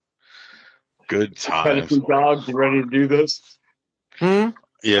Good times. Tennessee Dogs, you ready to do this? Yeah.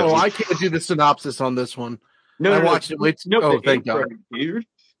 Oh, I can't do the synopsis on this one. No, I no, watched it. Wait, thank God. Dude.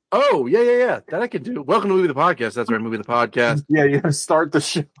 Oh, yeah. That I can do. Welcome to Movie the Podcast. That's right, Movie the Podcast. Yeah, you gotta start the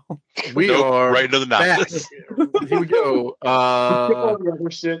show. We are right into the back. synopsis. Here we go. Skip all the other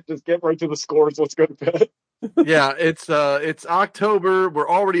shit. Just get right to the scores. Let's go to bed. Yeah, it's October. We're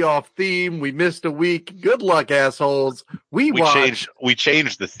already off theme. We missed a week. Good luck, assholes. We changed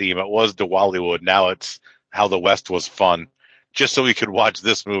the theme. It was to Bollywood. Now it's How the West Was Fun. Just so we could watch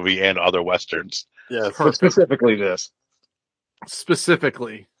this movie and other westerns. Yes. Specifically this.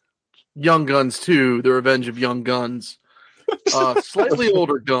 Specifically Young Guns 2, The Revenge of Young Guns. Slightly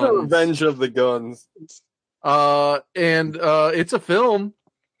older guns. The Revenge of the Guns. And it's a film.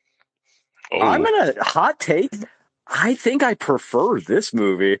 Oh. I'm gonna hot take. I think I prefer this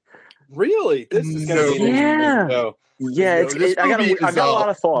movie. Really? This is gonna be Yeah. Yeah. Yeah, I got a lot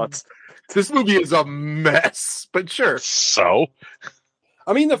of thoughts. This movie is a mess, but sure. So?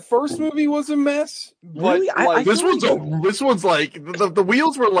 I mean, the first movie was a mess. Really? But, This one's like the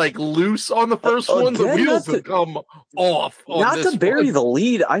wheels were like loose on the first one. The wheels have come off. Not to bury the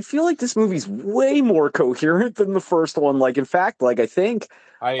lead, I feel like this movie's way more coherent than the first one. Like, in fact, like I think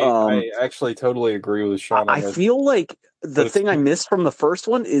I actually totally agree with Sean. I feel like the thing I missed from the first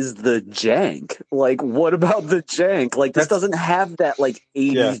one is the jank. Like, what about the jank? Like, this doesn't have that like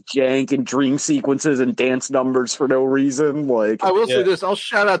 80s jank and dream sequences and dance numbers for no reason. Like, I will say this: I'll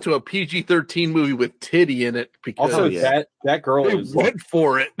shout out to a PG-13 movie with titty in it because also that girl went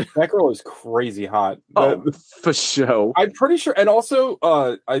for it. That girl is crazy hot. For sure. I'm pretty sure, and also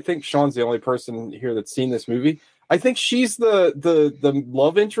I think Sean's the only person here that's seen this movie. I think she's the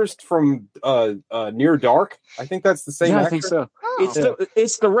love interest from Near Dark. I think that's the same. Yeah, actress. I think so.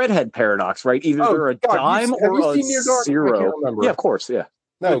 It's the redhead paradox, right? Either they're a dime or a zero. I can't remember. Yeah, of course. Yeah.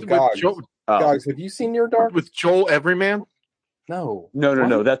 No, Gogs. Gogs, have you seen Near Dark with Joel Everyman? No.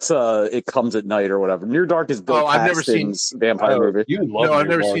 That's It Comes at Night or whatever. Near Dark is Bill I've never seen vampire movie. I've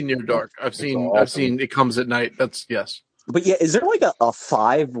never seen Near Dark. I've seen It Comes at Night. That's yes. But yeah, is there like a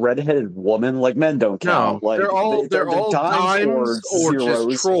 5 redheaded woman? Like, men don't count. No, like they're all dimes or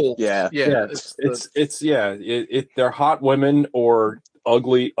just trolls. Yeah. They're hot women or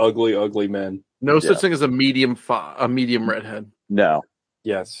ugly men. No such thing as a medium redhead. No.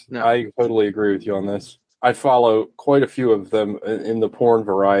 Yes, no. I totally agree with you on this. I follow quite a few of them in the porn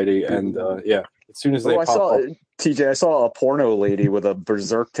variety, and as soon as they pop up. TJ, I saw a porno lady with a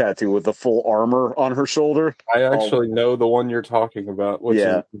berserk tattoo with the full armor on her shoulder. I actually know the one you're talking about, which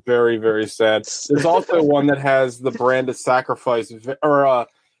is very, very sad. There's also one that has the brand of sacrifice, or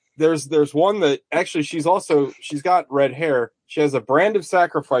there's one that actually she's got red hair. She has a brand of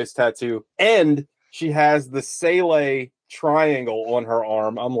sacrifice tattoo, and she has the Sele triangle on her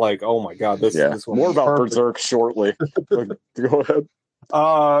arm. I'm like, oh my god, this one more about perfect. Berserk shortly. Go ahead.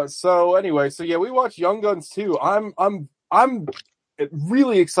 So we watched Young Guns 2. I'm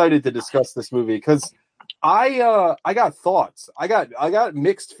really excited to discuss this movie because I got thoughts. I got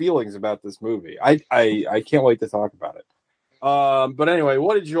mixed feelings about this movie. I can't wait to talk about it. But anyway,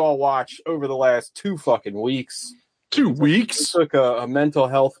 what did you all watch over the last 2 fucking weeks? 2 weeks? We took a mental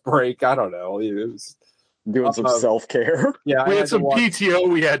health break. I don't know. It was doing some self-care. Yeah, we had some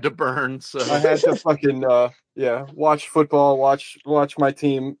PTO we had to burn. So I had to fucking watch football, watch my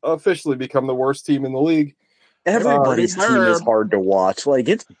team officially become the worst team in the league. Everybody's team is hard to watch. Like,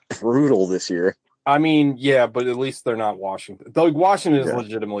 it's brutal this year. I mean, yeah, but at least they're not Washington. Like, Washington is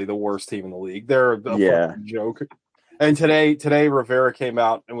legitimately the worst team in the league. They're a fucking joke. And today Rivera came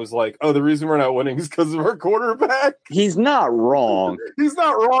out and was like, "Oh, the reason we're not winning is because of our quarterback." He's not wrong. He's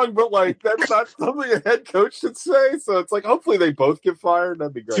not wrong, but like that's not something a head coach should say. So it's like, hopefully they both get fired.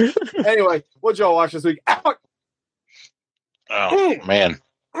 That'd be great. Anyway, what'd y'all watch this week? Oh man!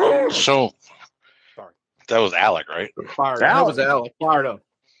 So that was Alec, right? That was Alec. Fired up.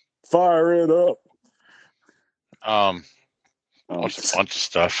 Fire it up. Watched a bunch of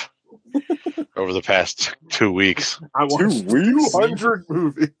stuff over the past 2 weeks. I watched 200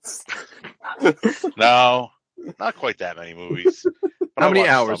 movies. No, not quite that many movies. How many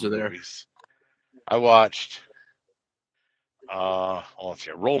hours are there? Movies. I watched let's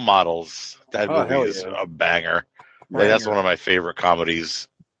see, Role Models. That movie is a banger. Like, that's one of my favorite comedies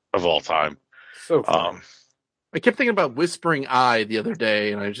of all time. So fun. I kept thinking about Whispering Eye the other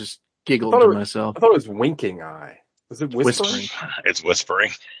day, and I just giggled to myself. I thought it was Winking Eye. Was it Whispering? It's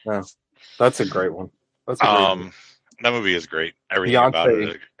Whispering. Oh, that's a great one. That movie is great. Everything about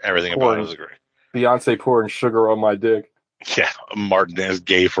it is great. Beyonce pouring sugar on my dick. Yeah, Martin is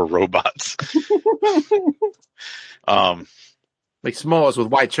gay for robots. Like s'mores with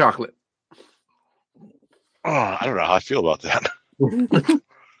white chocolate. I don't know how I feel about that.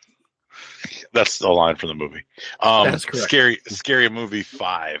 That's the line from the movie. That's correct. Scary Movie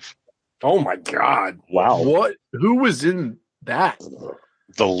 5. Oh my God! Wow. What? Who was in that?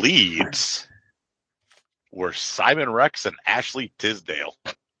 The leads were Simon Rex and Ashley Tisdale.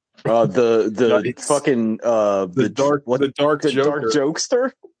 The Nice. fucking The dark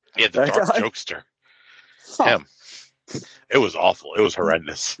jokester. Yeah, the That dark guy? jokester. Huh. Him. It was awful. It was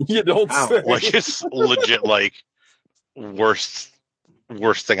horrendous. You don't say. Like, it's legit, like, worst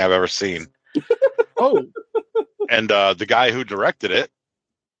thing I've ever seen. Oh, And the guy who directed it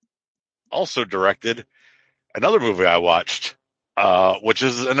also directed another movie I watched, which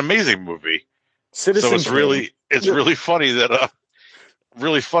is an amazing movie. Citizen So it's Kane. really funny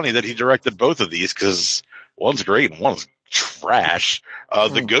that he directed both of these, because one's great and one's trash.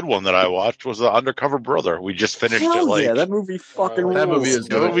 The good one that I watched was The Undercover Brother. We just finished it. Like, yeah, that movie fucking that rules. movie is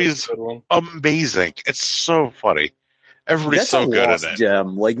the good. movie's amazing. It's so funny. Everybody's That's so a good lost in it.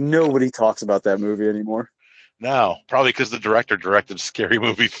 gem. Like, nobody talks about that movie anymore. No, probably because the director directed Scary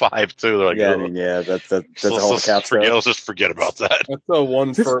Movie 5 too. They're like, Yeah, I "Ugh." mean, yeah, that's So all the caps let's just forget about that. That's a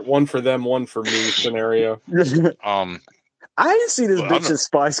one for them, one for me scenario. I didn't see this bitch in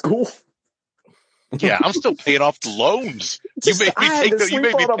Spy School. Yeah, I'm still paying off the loans. You made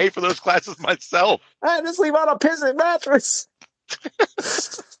me pay for those classes myself. I had to sleep on a pissing mattress.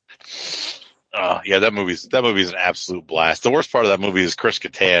 Yeah, that movie's an absolute blast. The worst part of that movie is Chris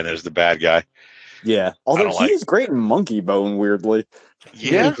Kattan is the bad guy. Yeah, although he is great in Monkey Bone, weirdly.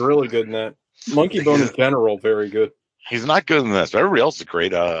 Yeah, he's really good in that. Monkey Bone in general, very good. He's not good in this, but everybody else is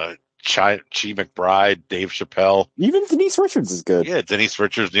great. Chi McBride, Dave Chappelle. Even Denise Richards is good. Yeah, Denise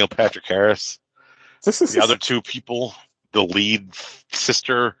Richards, Neil Patrick Harris. The other two people, the lead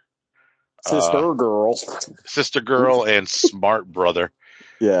sister girl, and smart brother.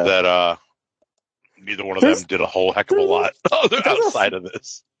 Yeah, that neither one of them did a whole heck of a lot outside of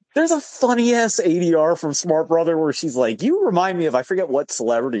this. There's a funny ass ADR from Smart Brother where she's like, "You remind me of," I forget what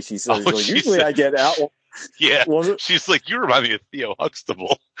celebrity she says. Usually I get out. Yeah, she's like, "You remind me of Theo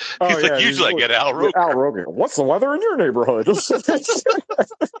Huxtable." He's like, "Usually I get Al Roker." Al Roker. What's the weather in your neighborhood? Oh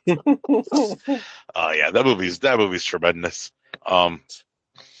yeah, that movie's tremendous. What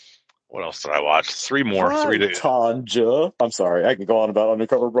else did I watch? Three days. Tanja. I'm sorry, I can go on about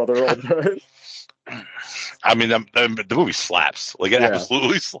Undercover Brother all day. I mean, the movie slaps. Like, it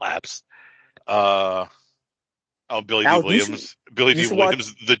absolutely slaps. Billy D. Williams. Billy D.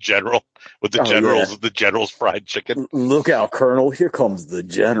 Williams, the general, with the the general's fried chicken. Look out, Colonel! Here comes the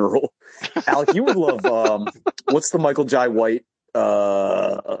general. Alec, you would love. What's the Michael Jai White?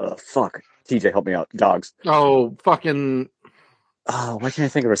 Fuck. TJ, help me out. Dogs. Oh, fucking. Oh, why can't I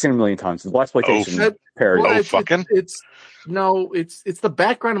think of it? I've seen it a million times. The Blaxploitation parody. It's the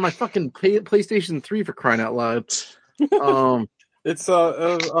background of my fucking PlayStation 3 for crying out loud. It's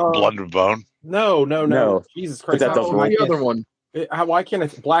Blood and Bone. No. Jesus Christ! That doesn't the other one. Why can't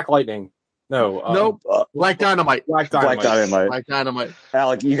it? Black Lightning. No. Nope. Black Dynamite. Black Dynamite. Black Dynamite.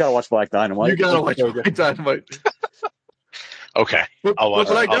 Alec, you gotta watch Black Dynamite. You gotta watch Black Dynamite. Okay. I'll watch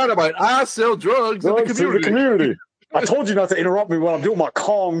Black Dynamite. I sell drugs in the community. I told you not to interrupt me when I'm doing my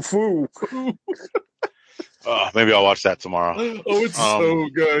kung fu. Maybe I'll watch that tomorrow. Oh, it's so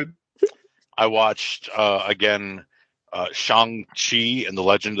good. I watched again Shang-Chi and the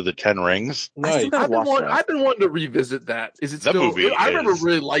Legend of the Ten Rings. Nice. I've been wanting to revisit that. Is it still? I remember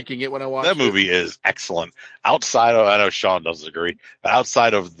really liking it when I watched it. That movie is excellent. Outside of, I know Sean doesn't agree, but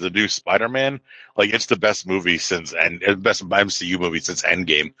outside of the new Spider-Man, like, it's the best movie best MCU movie since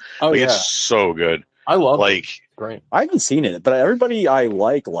Endgame. It's so good. I love it. Great. I haven't seen it, but everybody I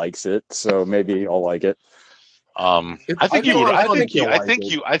likes it, so maybe I'll like it. I think you'll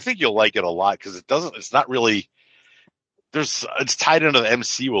like it a lot, because it's not really, it's tied into the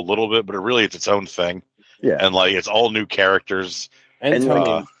MCU a little bit, but it's its own thing. Yeah. And it's all new characters. And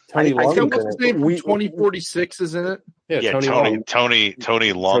Tony Long. What's his name? 2046 is in it. Yeah, Tony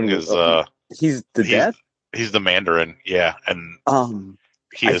Long is he's the dad? He's the Mandarin, yeah. And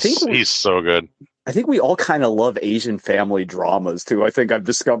he's so good. I think we all kind of love Asian family dramas too. I think I've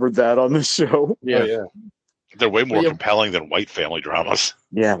discovered that on the show. Yeah. They're way more compelling than white family dramas.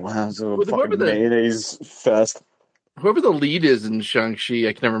 Yeah, wow. So fucking mayonnaise fest. Whoever the lead is in Shang-Chi,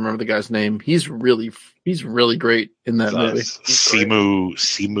 I can never remember the guy's name. He's really great in that movie. Simu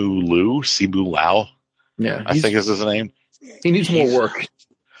Lao. Yeah, I think is his name. He needs more work.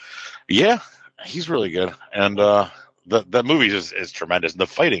 Yeah, he's really good, and the movie is tremendous. The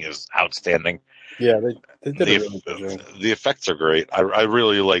fighting is outstanding. Yeah, they did the effects are great. I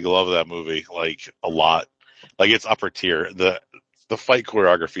really love that movie a lot. It's upper tier. The fight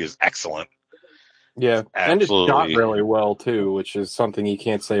choreography is excellent. Yeah, Absolutely. And it's shot really well too, which is something you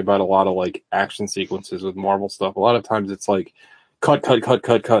can't say about a lot of like action sequences with Marvel stuff. A lot of times it's like cut.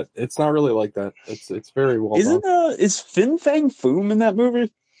 It's not really like that. It's very well done. Is Fin Fang Foom in that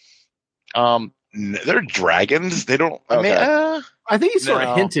movie? They're dragons. They don't. Okay. I think he's sort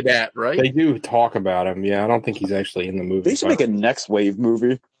of hinted at, right? They do talk about him. Yeah, I don't think he's actually in the movie. They should make a Next Wave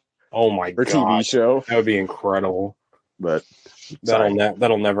movie. Oh my god, TV show. That would be incredible. But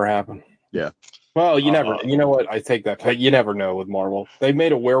that'll never happen. Yeah. Well, you never. You know what? I take that. But you never know with Marvel. They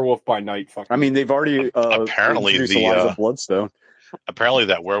made a Werewolf by Night. I mean, they've already apparently Eliza Bloodstone. Apparently,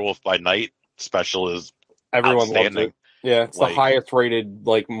 that Werewolf by Night special is everyone loves it. Yeah, it's like, the highest rated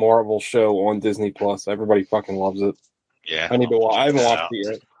like Marvel show on Disney Plus. Everybody fucking loves it. Yeah, I haven't watched it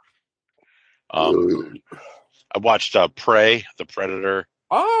yet. I watched Prey, the Predator.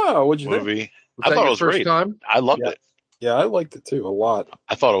 Oh, what'd you movie? think? I thought it was great. Time? I loved it. Yeah, I liked it too a lot.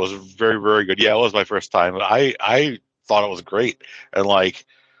 I thought it was very, very good. Yeah, it was my first time. I thought it was great, and like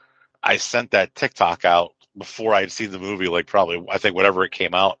I sent that TikTok out before I'd seen the movie. Like probably, I think whenever it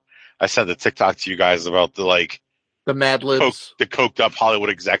came out, I sent the TikTok to you guys about the Mad Libs, the coked up Hollywood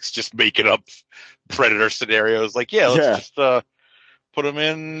execs just making up Predator scenarios. Like, let's just put them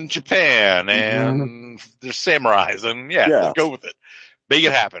in Japan and there's samurais and let's go with it, make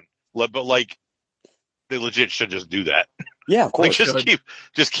it happen. But like, they legit should just do that. Yeah, of course. Like,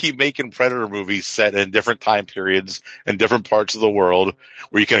 just keep making Predator movies set in different time periods and different parts of the world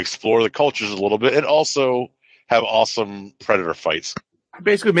where you can explore the cultures a little bit and also have awesome Predator fights.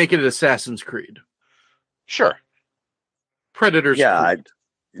 Basically, make it an Assassin's Creed. Sure. Predators. Yeah,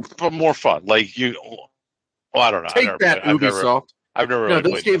 but more fun. Like I don't know. Take that, Ubisoft. I've never really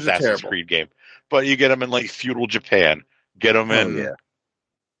played an Assassin's Creed game, but you get them in like feudal Japan. Get them in.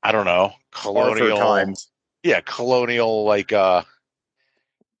 I don't know, colonial times. Yeah, colonial like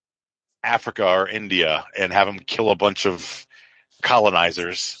Africa or India, and have them kill a bunch of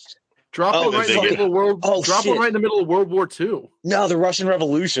colonizers. Drop them right in the middle of World. Drop them right in the middle of World War II. No, the Russian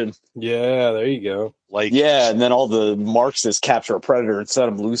Revolution. Yeah, there you go. Like, and then all the Marxists capture a predator and set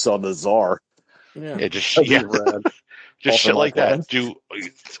him loose on the Tsar. Yeah, just shit like that. Do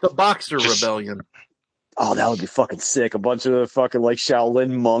the Boxer Rebellion? Oh, that would be fucking sick. A bunch of fucking like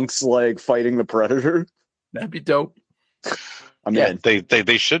Shaolin monks like fighting the predator. That'd be dope. I mean,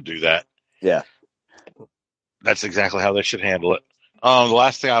 they should do that. Yeah, that's exactly how they should handle it. The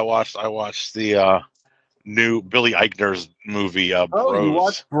last thing I watched the new Billy Eichner's movie. Bros. Oh, you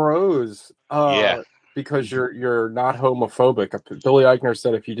watched Bros? Because you're not homophobic. Billy Eichner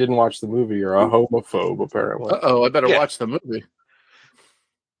said if you didn't watch the movie, you're a homophobe. Apparently. I better watch the movie.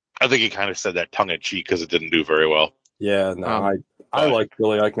 I think he kind of said that tongue in cheek because it didn't do very well. Yeah, no, I like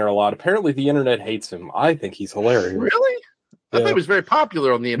Billy Eichner a lot. Apparently, the internet hates him. I think he's hilarious. Really? I thought he was very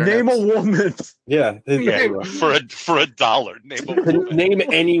popular on the internet. Name a woman. Yeah, for $1. Name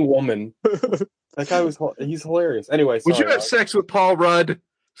any woman. That guy he's hilarious. Anyway, would you have sex with Paul Rudd?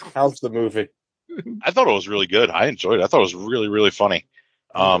 How's the movie? I thought it was really good. I enjoyed it. I thought it was really, really funny.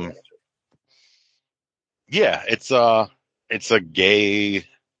 It's a gay,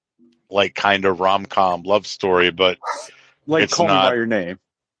 like, kind of rom-com love story, but like it's Call Me not by Your Name.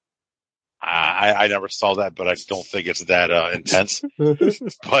 I never saw that, but I don't think it's that intense.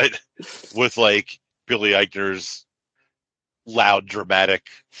 But with like Billy Eichner's loud, dramatic,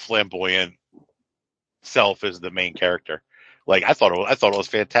 flamboyant self as the main character. Like I thought it was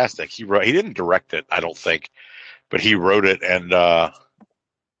fantastic. He didn't direct it, I don't think, but he wrote it. And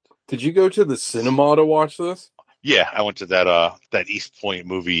did you go to the cinema to watch this? Yeah, I went to that East Point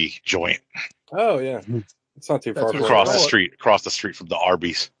movie joint. Oh yeah, it's not too far. Across the street from the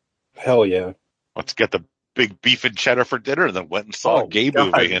Arby's. Hell yeah! Let's get the big beef and cheddar for dinner, and then went and saw a gay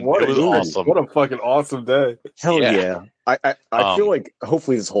movie, and it was awesome. What a fucking awesome day! Hell yeah! I feel like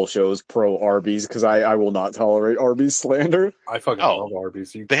hopefully this whole show is pro Arby's because I will not tolerate Arby's slander. I fucking love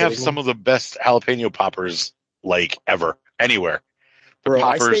Arby's. They have some of the best jalapeno poppers like ever anywhere. The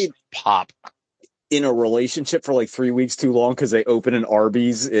poppers pop. In a relationship for like 3 weeks too long because they open an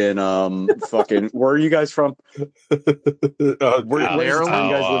Arby's in fucking where are you guys from? Where you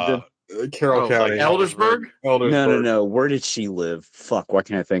guys lived in? Carroll County, like Eldersburg? No. Where did she live? Fuck, why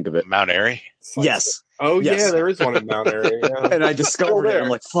can't I think of it? Mount Airy. Yes. Oh yes. Yeah, there is one in Mount Airy. Yeah. And I discovered it. I'm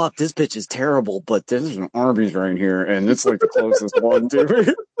like, fuck, this bitch is terrible, but there's an Arby's right here, and it's like the closest one to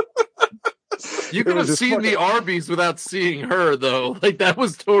me. You could have seen the Arby's without seeing her, though. Like, that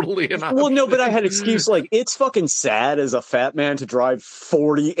was totally an option. Well, no, but I had excuse, like, it's fucking sad as a fat man to drive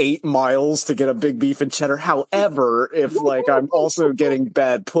 48 miles to get a big beef and cheddar. However, if, like, I'm also getting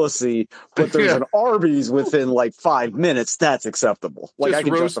bad pussy, but there's an Arby's within, like, 5 minutes, that's acceptable. Like, just I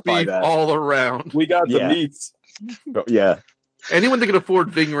can roast justify beef that. all around. We got the meats. Yeah. Anyone that can afford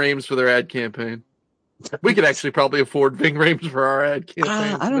Ving Rhames for their ad campaign. We could actually probably afford Ving Rhames for our ad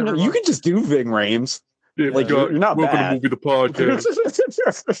campaign. I don't know. You can just do Ving Rhames. Yeah, like, you're not bad. Movie the podcast.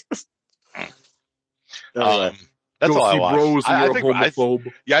 That's all I watched. Bros I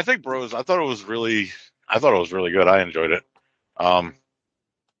think Bros. I thought it was really good. I enjoyed it. I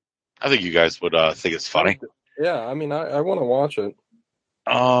think you guys would think it's funny. Yeah, I mean, I want to watch it.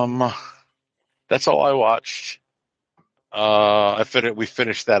 That's all I watched. We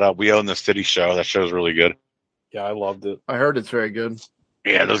finished that up. We Own the City show. That show's really good. Yeah, I loved it. I heard it's very good.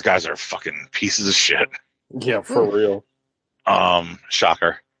 Yeah, those guys are fucking pieces of shit. Yeah, for real.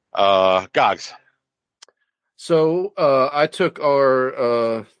 Shocker. Gogs. So I took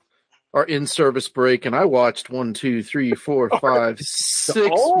our in-service break and I watched 1, 2, 3, 4, 5, 6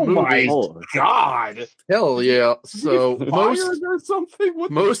 movies. My God! Hell yeah! So most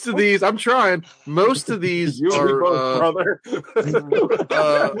of these, I'm trying. Most of these are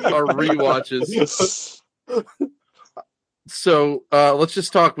rewatches. So let's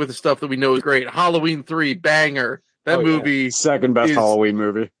just talk with the stuff that we know is great. Halloween 3, banger. That movie, second best Halloween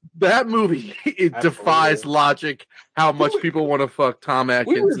movie. That movie, it defies logic. How much people want to fuck Tom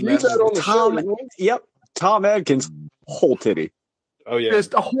Atkins? Tom Atkins, whole titty. Oh yeah,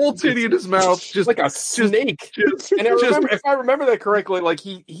 just a whole titty in his mouth, just like a snake. And if I remember that correctly, like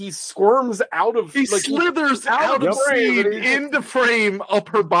he squirms out of, he slithers out of scene into frame up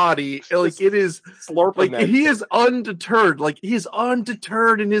her body. Like it is, like he is undeterred. Like he is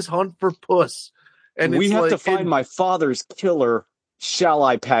undeterred in his hunt for puss. And we have to find my father's killer. Shall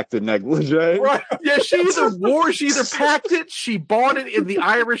I pack the negligee? Right. Yeah, she either packed it, she bought it in the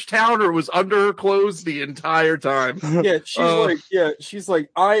Irish town, or it was under her clothes the entire time. Yeah, she's like,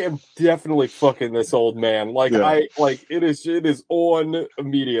 I am definitely fucking this old man. Like it is on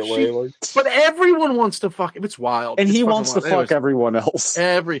immediately. But everyone wants to fuck him. It's wild. And he wants to fuck everyone else.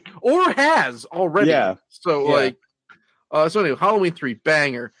 Or has already. Yeah. So anyway, Halloween 3,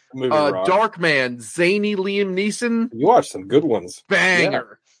 banger. Darkman, zany Liam Neeson. You watched some good ones.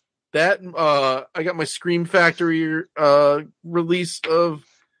 Banger. Yeah. That I got my Scream Factory release of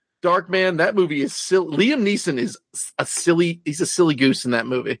Darkman. That movie is silly. Liam Neeson is he's a silly goose in that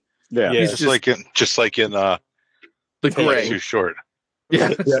movie. Yeah. He's just like in The Gray. Too Short.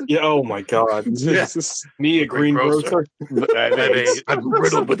 Yeah. Oh my God. Yeah. Me, a greengrocer. I'm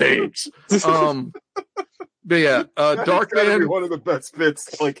riddled with AIDS. But yeah, Darkman, one of the best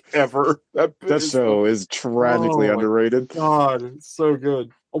bits like ever. That show is tragically underrated. God, it's so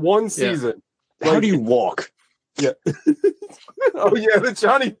good. One season. How do you walk? Yeah. Oh yeah, the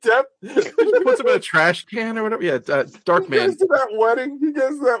Johnny Depp puts him in a trash can or whatever. Yeah, Darkman. He goes to that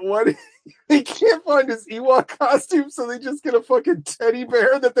wedding. He can't find his Ewok costume, so they just get a fucking teddy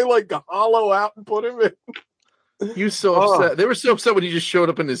bear that they like hollow out and put him in. He was so upset. They were so upset when he just showed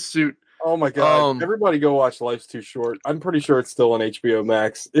up in his suit. Oh my God. Everybody go watch Life's Too Short. I'm pretty sure it's still on HBO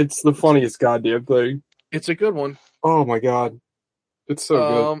Max. It's the funniest goddamn thing. It's a good one. Oh my God. It's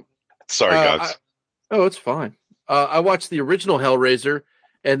so good. Sorry, guys. It's fine. I watched the original Hellraiser,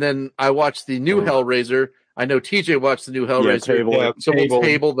 and then I watched the new Hellraiser. I know TJ watched the new Hellraiser. So we'll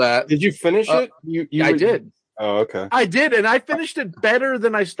table that. Did you finish it? I did. Oh, okay. I did, and I finished it better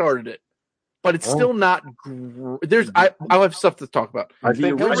than I started it. But it's still not. I'll have stuff to talk about. The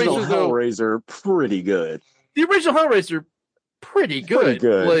original Hellraiser, pretty good. The original Hellraiser, pretty good.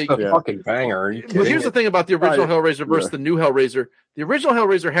 Like a fucking banger. But here's the thing about the original Hellraiser versus the new Hellraiser. The original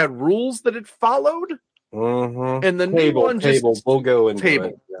Hellraiser had rules that it followed, and the new one just we'll go into table.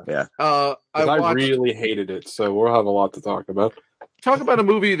 It. Yeah. I really hated it, so we'll have a lot to talk about. Talk about a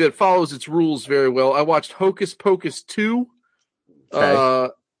movie that follows its rules very well. I watched Hocus Pocus 2.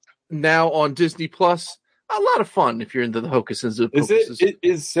 Okay. Now on Disney Plus, a lot of fun if you're into the Hocus and Pocus.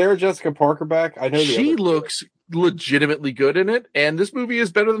 Is Sarah Jessica Parker back? I know she looks legitimately good in it, and this movie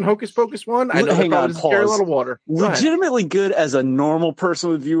is better than Hocus Pocus 1. I know that probably doesn't carry a lot of water. Legitimately good as a normal person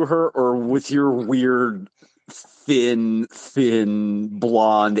would view her, or with your weird thin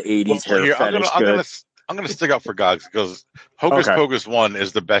blonde 80s hair fetish. I'm gonna stick up for Gogs because Hocus Pocus 1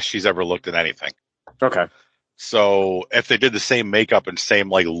 is the best she's ever looked in anything. Okay. So if they did the same makeup and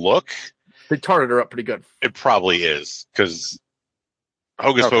same look, they tarted her up pretty good. It probably is because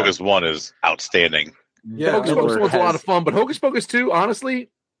Hocus Pocus 1 is outstanding. Yeah, Hocus Pocus 1's a lot of fun, but Hocus Pocus 2,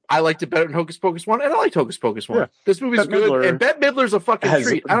 honestly, I liked it better than Hocus Pocus 1, and I liked Hocus Pocus 1. Yeah. This movie's Bette good, and Bette Midler's a fucking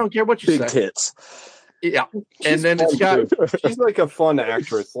treat. I don't care what you say. Big tits. Yeah, and then it's got... She's like a fun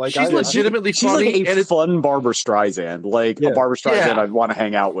actress. Like she's legitimately funny. She's like a fun Barbara Streisand. Like a Barbara Streisand I'd want to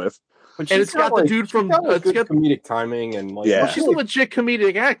hang out with. And it's got the dude from... It's got comedic timing and like... Yeah. Well, she's a legit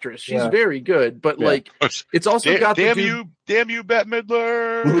comedic actress. She's very good, but like... It's also got the dude... Damn you, Bette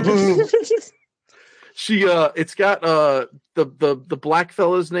Midler! It's got the black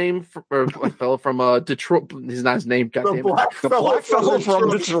fella's name or black fella from Detroit. He's not his name. The black fella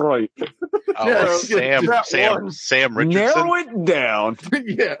from Detroit. Sam Richardson. Narrow it down. From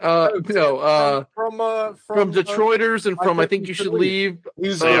Detroiters and from I Think You Should Leave.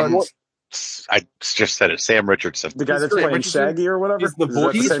 I just said it. Sam Richardson, the guy that's playing Shaggy or whatever. He's the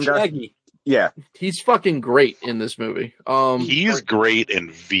voice. He's Shaggy. Yeah, he's fucking great in this movie. He's great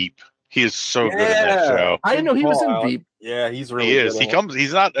in Veep. He is so good in that show. I didn't know he was in Veep. Yeah, he's really. He is. He comes.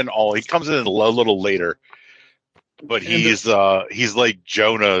 He's not in all. He comes in a little later, but he's like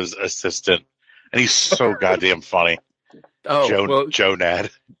Jonah's assistant, and he's so goddamn funny. Jonad.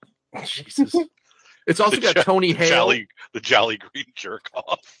 Jesus. It's also got Tony Hale, the Jolly Green jerk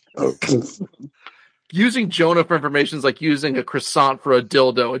off. Using Jonah for information is like using a croissant for a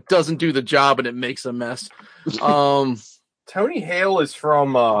dildo. It doesn't do the job, and it makes a mess. Tony Hale is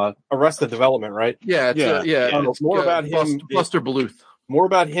from Arrested Development, right? Yeah, more about him. Buster Bluth. More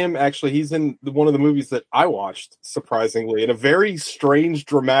about him, actually. He's in one of the movies that I watched, surprisingly, in a very strange,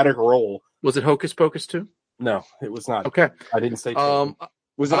 dramatic role. Was it Hocus Pocus 2? No, it was not. Okay. I didn't say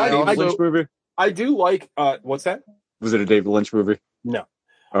was it a David Lynch movie? I do like... what's that? Was it a David Lynch movie? No.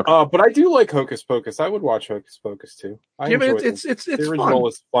 Okay. But I do like Hocus Pocus. I would watch Hocus Pocus, too. It's the original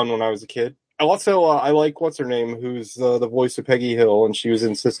was fun when I was a kid. Also, I like what's her name, who's the voice of Peggy Hill, and she was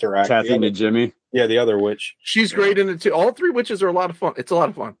in Sister Act. Kathy Najimy. Yeah, the other witch. She's great in it too. All three witches are a lot of fun. It's a lot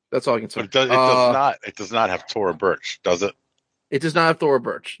of fun. That's all I can say. It does not have Tora Birch, does it? It does not have Thora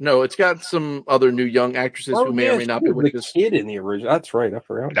Birch. No, it's got some other new young actresses who may or may not be witches. The kid in the original. That's right. I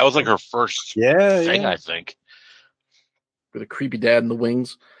forgot. That was like her first thing, I think. With a creepy dad in the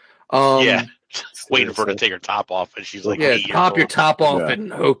wings. Waiting for her to take her top off, and she's like, pop your top off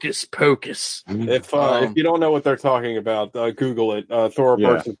and Hocus Pocus. If you don't know what they're talking about, Google it. Thora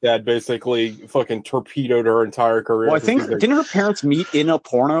Birch's dad basically fucking torpedoed her entire career. Well, I think didn't her parents meet in a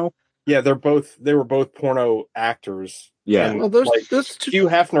porno? Yeah, they were both porno actors. Yeah, and, Hugh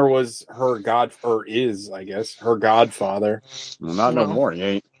Hefner was is, I guess, her godfather. Well, not no more. He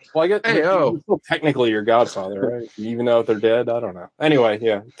ain't. Well, I guess still technically your godfather, right? Even though if they're dead, I don't know.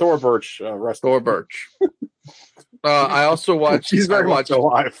 Anyway, Thora Birch, Thora Birch. I also watched. She's very much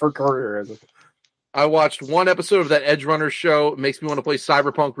alive for career. I watched one episode of that Edge Runner show. It makes me want to play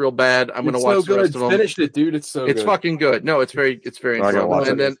Cyberpunk real bad. I'm going to watch the rest of them. Finished it, dude. It's so. It's fucking good. No, it's very enjoyable.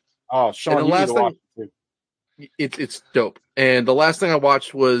 And then, Sean, and the last thing, it's dope. And the last thing I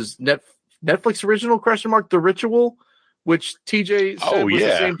watched was Netflix original ? The Ritual, which TJ said was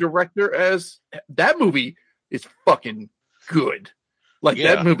the same director as that movie. Is fucking good. Like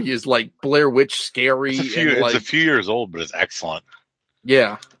that movie is like Blair Witch scary. It's a few years old, but it's excellent.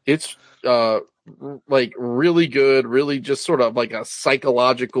 Yeah, it's like really good. Really, just sort of like a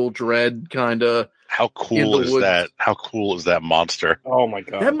psychological dread kind of. How cool is that? How cool is that monster? Oh my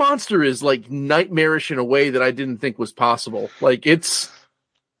god, that monster is like nightmarish in a way that I didn't think was possible. Like it's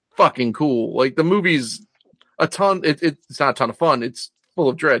fucking cool. Like the movie's a ton. It's not a ton of fun. It's full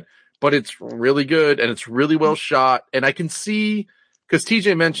of dread, but it's really good and it's really well shot. And I can see because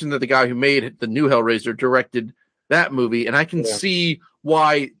TJ mentioned that the guy who made the new Hellraiser directed that movie, and I can see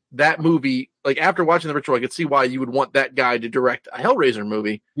why that movie. Like after watching The Ritual, I could see why you would want that guy to direct a Hellraiser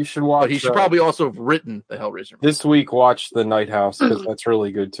movie. You should watch. But he should probably also have written the Hellraiser movie. This week, watch The Night House because that's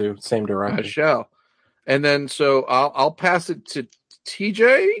really good too. Same director. I shall. And then so I'll pass it to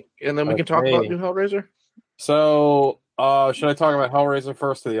TJ, and then we can talk about new Hellraiser. So, should I talk about Hellraiser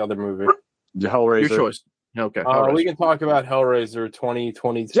first or the other movie? Hellraiser. Your choice. Okay. We can talk about Hellraiser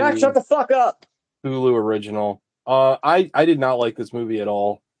 2022. Jack, shut the fuck up. Hulu original. I did not like this movie at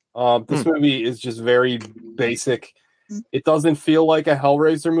all. This movie is just very basic. It doesn't feel like a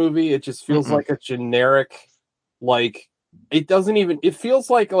Hellraiser movie. It just feels like a generic, like it doesn't even. It feels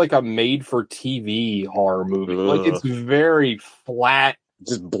like a made-for-TV horror movie. Like it's very flat,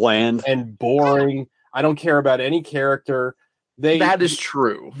 just bland and boring. I don't care about any character. That is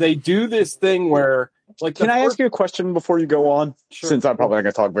true. They do this thing where, like, can I ask you a question before you go on? Sure. Since I'm probably not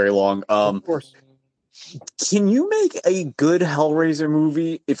going to talk very long. Of course. Can you make a good Hellraiser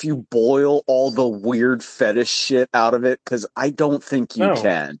movie if you boil all the weird fetish shit out of it? Because I don't think you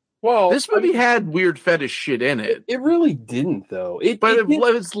can. Well, this movie had weird fetish shit in it. It really didn't, though. It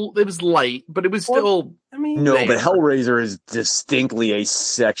was light, but it was still. I mean, no, but Hellraiser is distinctly a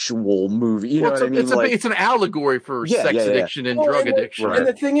sexual movie. You know what I mean? It's an allegory for sex addiction and drug addiction. Right. And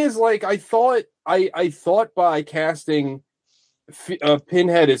the thing is, like, I thought by casting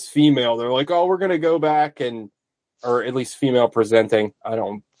Pinhead as female, they're like, oh, we're gonna go back or at least female presenting. I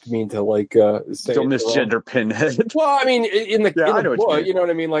don't mean to say don't misgender Pinhead. Well, I mean, in the book, you know what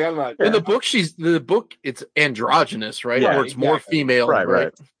I mean. Like, I'm not in the book. It's androgynous, right? Yeah, or it's more female,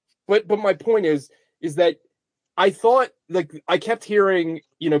 right? But my point is that I thought, like, I kept hearing,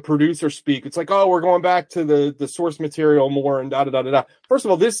 producers speak. It's like, oh, we're going back to the source material more and da da da da da. First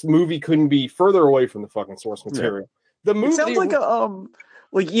of all, this movie couldn't be further away from the fucking source material. Yeah. The movie sounds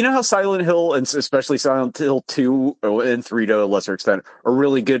like you know how Silent Hill and especially Silent Hill 2 and 3 to a lesser extent are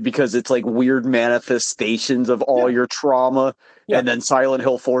really good because it's like weird manifestations of all your trauma. Yeah. And then Silent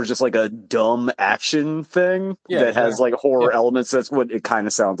Hill 4 is just like a dumb action thing that has like horror elements. That's what it kind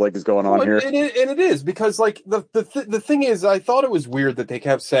of sounds like is going on here. And it is because like the thing is, I thought it was weird that they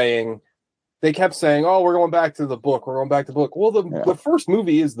kept saying, oh, we're going back to the book. We're going back to the book. Well, the first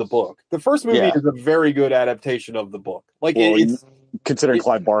movie is the book. The first movie is a very good adaptation of the book. Like it's considering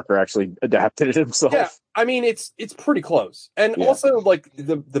Clive Barker actually adapted it himself. Yeah, I mean it's pretty close. And also like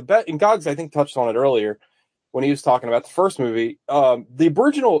the bet, and Gogs I think touched on it earlier when he was talking about the first movie. The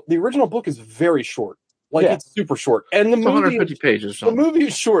original book is very short. Like it's super short. And the movie 150 pages. The movie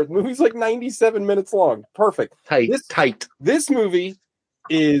is short. The movie's like 97 minutes long. Perfect. Tight. This movie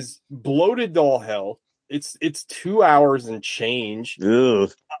is bloated to all hell. It's 2 hours and change.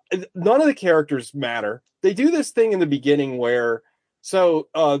 Ugh. None of the characters matter. They do this thing in the beginning where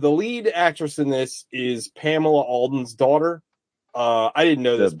the lead actress in this is Pamela Alden's daughter. I didn't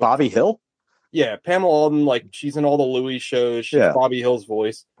know this. Bobby Hill? Yeah, Pamela Alden, like she's in all the Louis shows. She's Bobby Hill's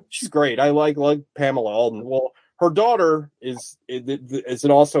voice. She's great. I like Pamela Alden. Well, her daughter is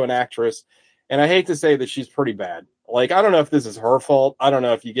also an actress, and I hate to say that she's pretty bad. Like, I don't know if this is her fault. I don't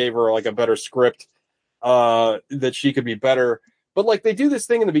know if you gave her like a better script that she could be better. But like they do this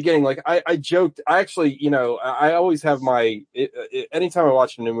thing in the beginning. Like I joked. I actually, I always have anytime I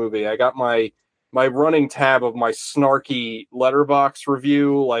watch a new movie, I got my running tab of my snarky Letterboxd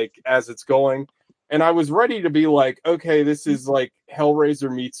review, like as it's going. And I was ready to be like, okay, this is like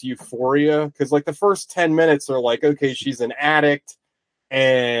Hellraiser meets Euphoria. Because like the first 10 minutes are like, okay, she's an addict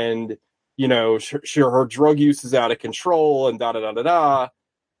and, her drug use is out of control and da da da da da.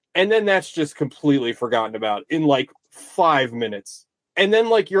 And then that's just completely forgotten about in like 5 minutes. And then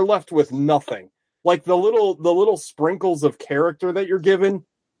like you're left with nothing. Like the little sprinkles of character that you're given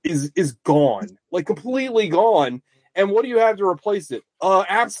is gone. Like completely gone. And what do you have to replace it?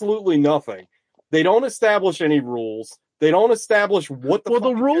 Absolutely nothing. They don't establish any rules. They don't establish what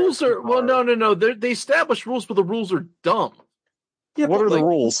the rules are. Well, no. They establish rules, but the rules are dumb. Yeah, what are the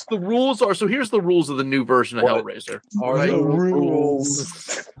rules? The rules are here's the rules of the new version of Hellraiser. Are the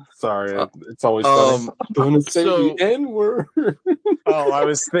rules? Sorry, it's always funny. I'm gonna say the N-word. I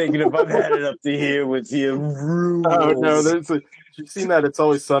was thinking if I'm headed up to here with you. Rules. Oh no, you've seen that It's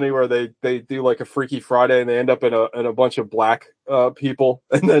Always Sunny where they do like a Freaky Friday and they end up in a bunch of black people,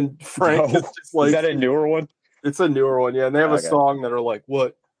 and then Frank is just like, is that a newer one? It's a newer one, yeah. And they have a song that are like,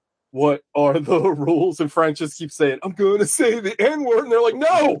 What are the rules? And Frank just keeps saying, I'm going to say the N-word. And they're like,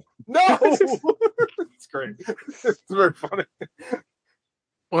 no. It's great. It's very funny.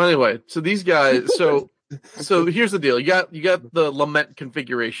 Well, anyway, so these guys, so here's the deal. You got the lament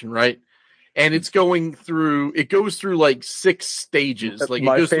configuration, right? And it goes through like 6 stages. Like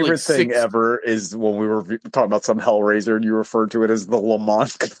my favorite thing ever is when we were talking about some Hellraiser and you referred to it as the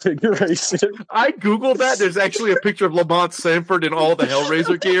Lamont configuration. I Googled that. There's actually a picture of Lamont Sanford in all the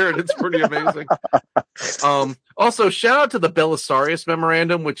Hellraiser gear, and it's pretty amazing. Also, shout out to the Belisarius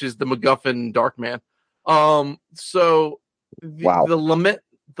Memorandum, which is the MacGuffin Darkman.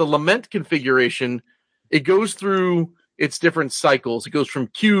 The lament configuration, it goes through its different cycles. It goes from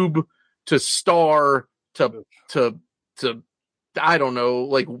cube to star to I don't know,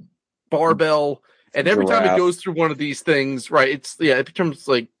 like barbell, and every time it goes through one of these things, right? It becomes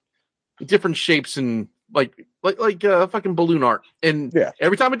like different shapes and like fucking balloon art. And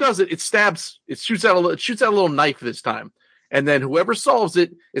every time it does it, it shoots out a little knife this time, and then whoever solves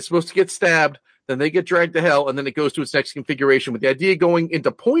it is supposed to get stabbed. Then they get dragged to hell, and then it goes to its next configuration with the idea going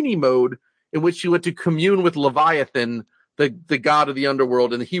into pointy mode, in which you had to commune with Leviathan, the god of the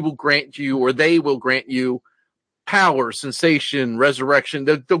underworld, and he will grant you, or they will grant you, power, sensation, resurrection.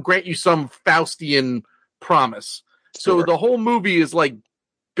 They'll grant you some Faustian promise. So the whole movie is like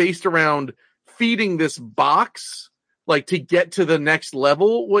based around feeding this box, like to get to the next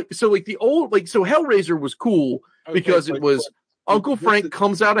level. So like the old, like, so Hellraiser was cool because it was Uncle Frank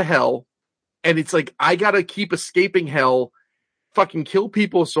comes out of hell and it's like, I gotta keep escaping hell, fucking kill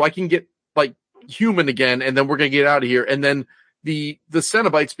people so I can get like human again. And then we're going to get out of here. And then the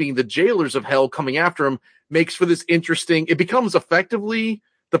Cenobites being the jailers of hell coming after him makes for this interesting, it becomes effectively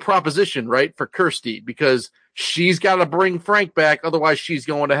the proposition, right? For Kirsty, because she's got to bring Frank back. Otherwise she's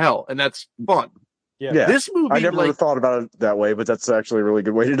going to hell. And that's fun. Yeah. This movie, I never thought about it that way, but that's actually a really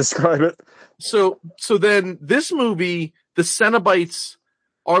good way to describe it. So then this movie, the Cenobites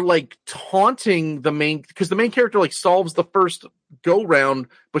are like taunting the main, because the main character like solves the first go round,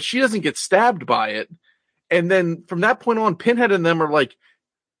 but she doesn't get stabbed by it. And then from that point on, Pinhead and them are like,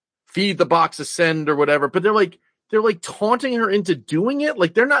 feed the box, ascend or whatever. But they're like taunting her into doing it.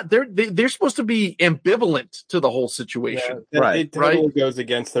 Like they're supposed to be ambivalent to the whole situation. Yeah, right. It totally goes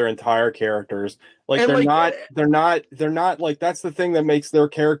against their entire characters. Like and they're not like, that's the thing that makes their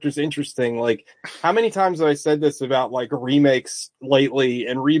characters interesting. Like how many times have I said this about like remakes lately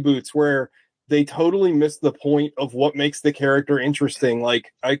and reboots where they totally miss the point of what makes the character interesting.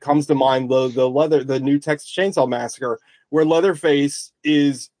 Like it comes to mind the new Texas Chainsaw Massacre, where Leatherface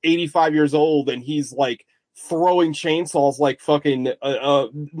is 85 years old and he's like throwing chainsaws like fucking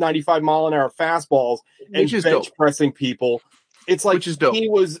 95 mile an hour fastballs and bench pressing people. It's like he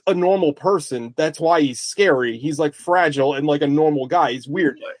was a normal person. That's why he's scary. He's like fragile and like a normal guy. He's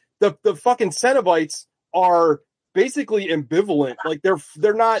weird. The fucking Cenobites are basically ambivalent. Like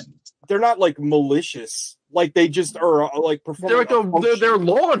they're not like malicious. Like they just are like performing. They're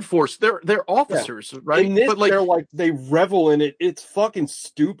law enforcement. They're officers, right? In this, but like they revel in it. It's fucking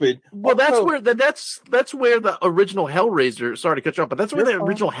stupid. Well, also, that's where the original Hellraiser. Sorry to cut you off, but that's where the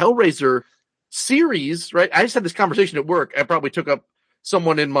original Hellraiser series, right? I just had this conversation at work. I probably took up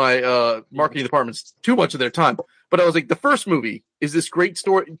someone in my marketing department's too much of their time. But I was like, the first movie is this great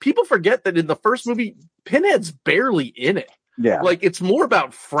story. People forget that in the first movie, Pinhead's barely in it. Yeah, like it's more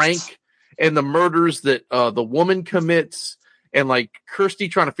about Frank and the murders that the woman commits and like Kirsty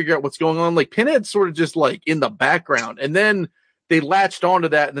trying to figure out what's going on. Like Pinhead's sort of just like in the background. And then they latched onto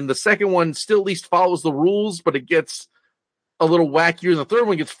that. And then the second one still at least follows the rules, but it gets a little wackier. And the third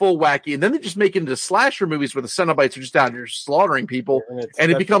one gets full wacky. And then they just make it into slasher movies where the Cenobites are just down here slaughtering people.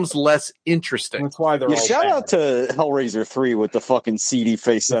 And it becomes less interesting. That's why they're shout out to Hellraiser 3 with the fucking seedy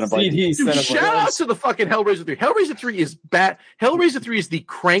face Cenobite. Shout out to the fucking Hellraiser 3. Hellraiser 3 is bad. Hellraiser 3 is the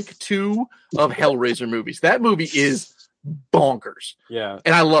Crank 2 of Hellraiser movies. That movie is bonkers. Yeah.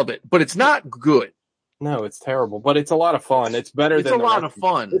 And I love it, but it's not good. No, it's terrible, but it's a lot of fun. It's better than a lot of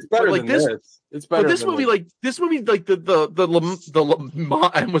fun. It's better than this. It's better. But this movie, like I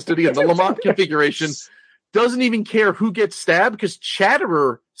almost did it again. The Lamont configuration doesn't even care who gets stabbed because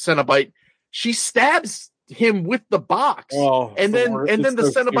Chatterer Cenobite, she stabs him with the box, and then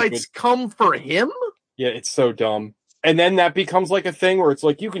the Cenobites come for him. Yeah, it's so dumb. And then that becomes like a thing where it's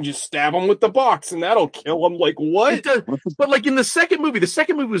like you can just stab him with the box and that'll kill him. Like what? But like in the second movie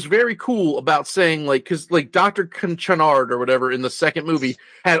was very cool about saying like, because like Dr. Channard or whatever in the second movie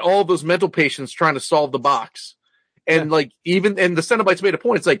had all those mental patients trying to solve the box, and like and the Cenobites made a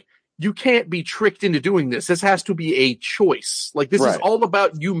point. It's like you can't be tricked into doing this. This has to be a choice. Like this is all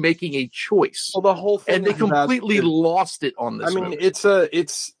about you making a choice. Well, the whole thing, and they completely lost it on this. I mean, it's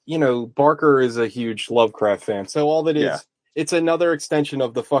Barker is a huge Lovecraft fan, so all that is, it's another extension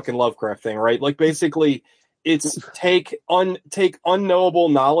of the fucking Lovecraft thing, right? Like basically, it's take unknowable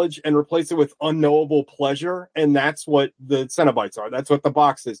knowledge and replace it with unknowable pleasure, and that's what the Cenobites are. That's what the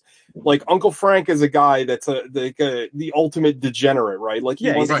box is. Like Uncle Frank is a guy that's the ultimate degenerate, right? Like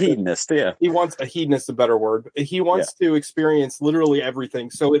he's a hedonist. Yeah, he wants a hedonist, a better word. He wants to experience literally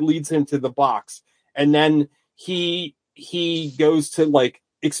everything, so it leads him to the box, and then he goes to like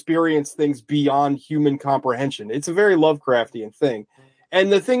experience things beyond human comprehension. It's a very Lovecraftian thing.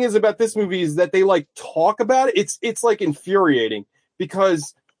 And the thing is about this movie is that they like talk about it. It's like infuriating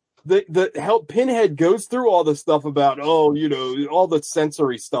because the Pinhead goes through all the stuff about, all the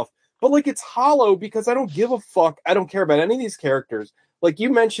sensory stuff, but like it's hollow because I don't give a fuck. I don't care about any of these characters. Like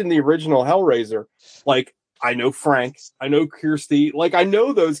you mentioned the original Hellraiser, like I know Frank, I know Kirsty, like I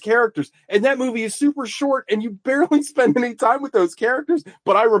know those characters, and that movie is super short and you barely spend any time with those characters,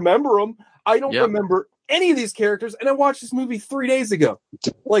 but I remember them. I don't remember any of these characters, and I watched this movie 3 days ago.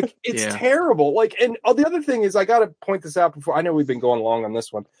 Like it's terrible. Like, and the other thing is, I got to point this out before. I know we've been going long on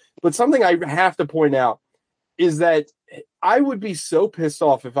this one, but something I have to point out is that I would be so pissed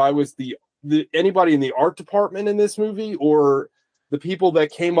off if I was the anybody in the art department in this movie or the people that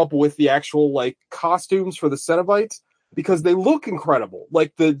came up with the actual like costumes for the Cenobites, because they look incredible.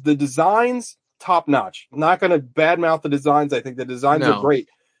 Like the designs top notch. I'm not going to badmouth the designs. I think the designs are great,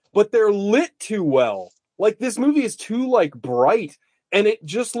 but they're lit too well. Like, this movie is too, like, bright, and it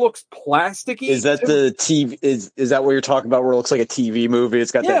just looks plasticky. Is that the TV? Is that what you're talking about? Where it looks like a TV movie?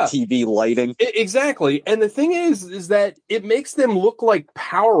 It's got that TV lighting. Exactly. And the thing is that it makes them look like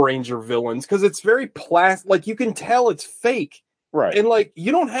Power Ranger villains because it's very plastic. Like, you can tell it's fake. Right. And, like,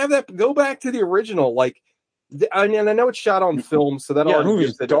 you don't have that. Go back to the original. Like, I know it's shot on film, so that the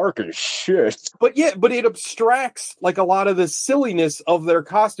movie's dark as shit. But it abstracts, like, a lot of the silliness of their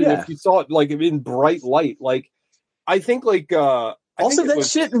costume if you saw it, like, in bright light. Like, I think, like, also, that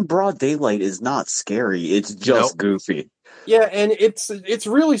shit in broad daylight is not scary. It's just goofy. Yeah, and it's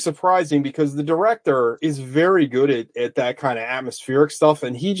really surprising because the director is very good at that kind of atmospheric stuff,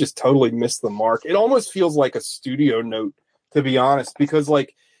 and he just totally missed the mark. It almost feels like a studio note, to be honest, because,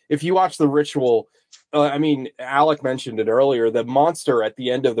 like, if you watch The Ritual, I mean, Alec mentioned it earlier, the monster at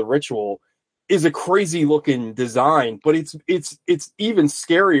the end of The Ritual is a crazy looking design, but it's even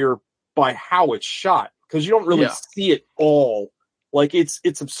scarier by how it's shot because you don't really see it all. Like, it's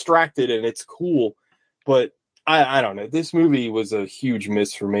abstracted and it's cool, but I don't know. This movie was a huge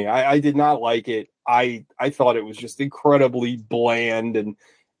miss for me. I did not like it. I thought it was just incredibly bland, and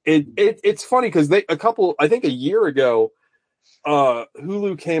it's funny because I think a year ago,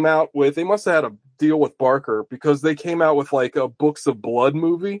 Hulu came out with, they must have had a deal with Barker because they came out with like a Books of Blood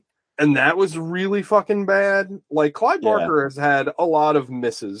movie, and that was really fucking bad. Like, Clive Barker has had a lot of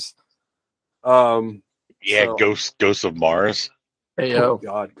misses. Ghosts of Mars. Oh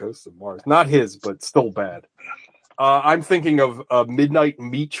God, Ghosts of Mars. Not his, but still bad. I'm thinking of Midnight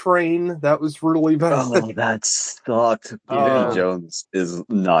Meat Train. That was really bad. Oh, that sucked. Vinnie Jones is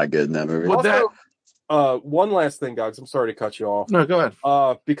not good in that movie. Also, one last thing, guys. I'm sorry to cut you off. No, go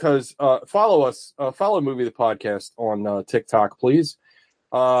ahead. Because follow us, follow Movie the Podcast on TikTok, please.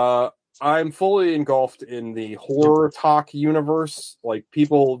 I'm fully engulfed in the horror talk universe, like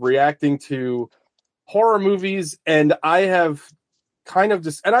people reacting to horror movies, and I have kind of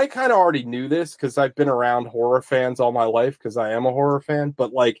and I kind of already knew this because I've been around horror fans all my life because I am a horror fan,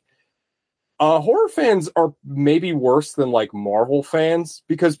 but like horror fans are maybe worse than like Marvel fans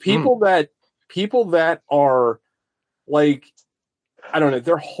because people that are like, I don't know,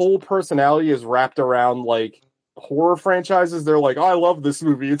 their whole personality is wrapped around like horror franchises. They're like, oh, I love this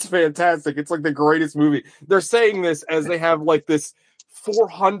movie. It's fantastic. It's like the greatest movie. They're saying this as they have like this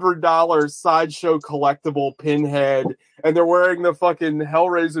 $400 sideshow collectible Pinhead, and they're wearing the fucking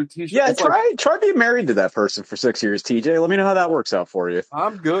Hellraiser t-shirt. Yeah, try being married to that person for 6 years, TJ. Let me know how that works out for you.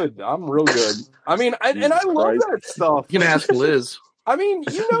 I'm good. I'm real good. I mean, I love that stuff. You can ask Liz. I mean,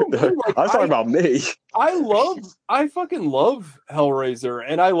 you know, me, like, I'm talking about me. I fucking love Hellraiser,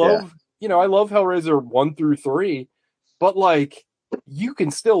 and I love Hellraiser 1 through 3, but like, you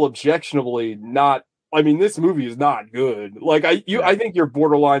can still objectionably not. I mean, this movie is not good. Like, I think you're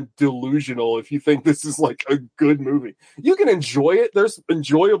borderline delusional if you think this is like a good movie. You can enjoy it. There's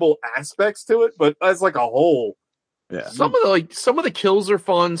enjoyable aspects to it, but as like a whole, some of the kills are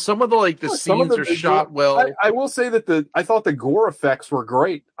fun. Some of the scenes are shot well. I will say that I thought the gore effects were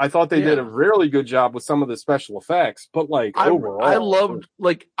great. I thought they did a really good job with some of the special effects. But like overall, I loved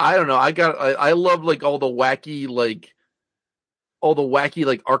I don't know. I loved like all the wacky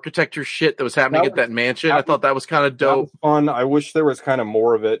architecture shit that was happening at that mansion. I thought that was kind of dope. That was fun. I wish there was kind of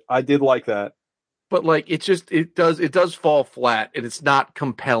more of it. I did like that. But like, it does fall flat, and it's not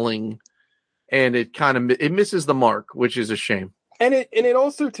compelling, and it misses the mark, which is a shame. And it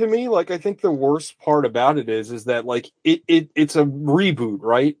also, to me, like, I think the worst part about it is that like it's a reboot,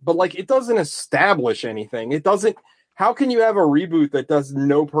 right? But like, it doesn't establish anything. It doesn't. How can you have a reboot that does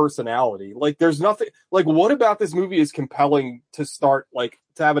no personality? Like, there's nothing. Like, what about this movie is compelling to start, like,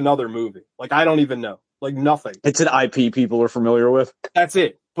 to have another movie? Like, I don't even know. Like, nothing. It's an IP people are familiar with. That's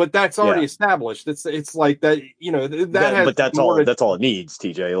it. But that's already established. It's like that. You know that has. But that's all. That's all it needs,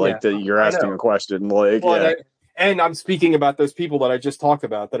 TJ. Like, you're asking a question. Like, and I'm speaking about those people that I just talked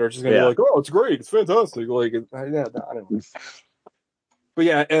about that are just going to be like, "Oh, it's great. It's fantastic." Like, I don't know. But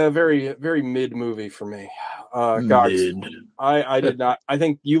yeah, a very, very mid movie for me. Gogs, I did not. I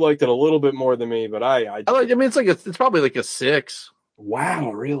think you liked it a little bit more than me, but I mean, it's probably like a 6.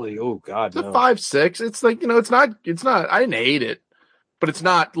 Wow, really? Oh God, it's a 5-6. It's like, it's not. I didn't hate it, but it's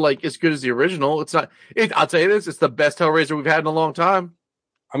not like as good as the original. It's not. I'll tell you this: it's the best Hellraiser we've had in a long time.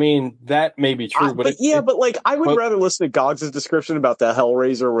 I mean, that may be true, but I would rather listen to Gogs' description about the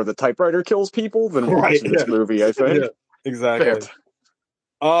Hellraiser where the typewriter kills people than watching this movie. I think exactly. Fair.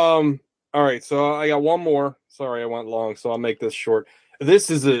 All right, so I got one more. Sorry, I went long, so I'll make this short. this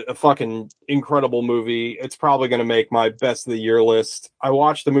is a fucking incredible movie. It's probably going to make my best of the year list. I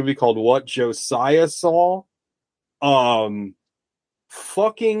watched a movie called What Josiah Saw.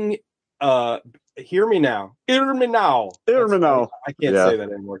 Fucking hear me now. Hear me now. I can't say that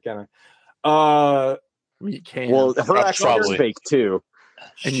anymore, can I? You can. Well, her accent's fake too.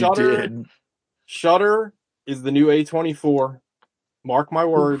 And you did. Shudder is the new A24. Mark my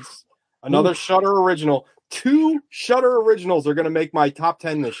words. Another Shudder original. 2 Shudder originals are going to make my top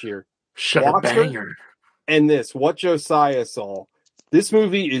 10 this year. Shudder banger. And this, What Josiah Saw. This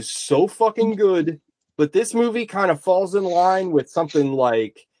movie is so fucking good, but this movie kind of falls in line with something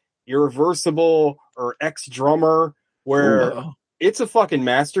like Irreversible or Ex-Drummer, where it's a fucking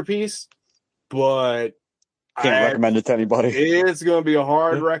masterpiece, but can't recommend it to anybody. It's going to be a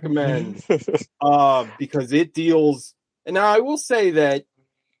hard recommend because it deals. And now I will say that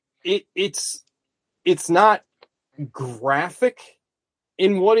it's not graphic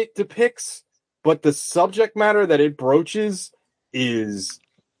in what it depicts, but the subject matter that it broaches is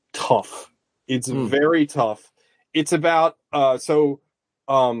tough. It's very tough. It's about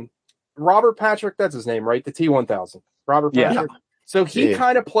Robert Patrick, that's his name, right? The T-1000. Robert Patrick. Yeah. So he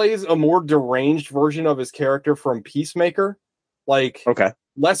kind of plays a more deranged version of his character from Peacemaker. Like,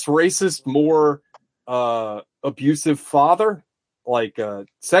 less racist, more abusive father. Like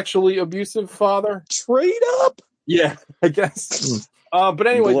sexually abusive father. Straight up. Yeah, I guess. But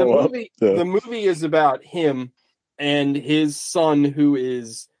anyway, the movie is about him and his son, who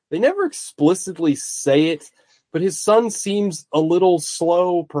is, they never explicitly say it, but his son seems a little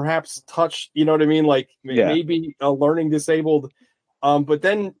slow, perhaps touched, you know what I mean? Like maybe learning disabled. But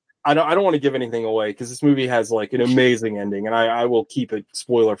then I don't want to give anything away because this movie has like an amazing ending, and I will keep it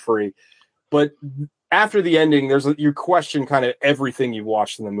spoiler free. But after the ending, you question kind of everything you've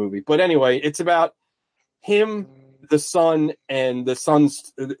watched in the movie. But anyway, it's about him, the son, and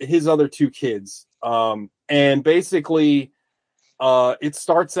his other 2 kids. And basically, it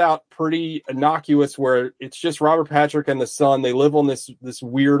starts out pretty innocuous, where it's just Robert Patrick and the son. They live on this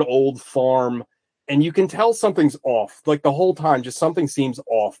weird old farm, and you can tell something's off. Like the whole time, just something seems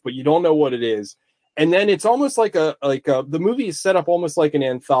off, but you don't know what it is. And then it's almost like the movie is set up almost like an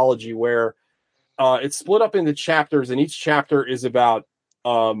anthology where it's split up into chapters, and each chapter is about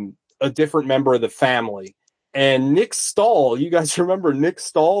a different member of the family. And Nick Stahl, you guys remember Nick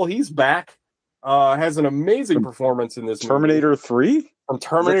Stahl? He's back. Has an amazing performance in this Terminator movie. 3? From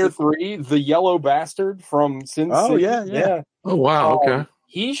Terminator 3, the yellow bastard from Sin City. Yeah. Oh, wow, okay.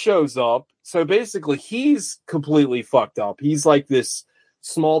 He shows up. So basically, he's completely fucked up. He's like this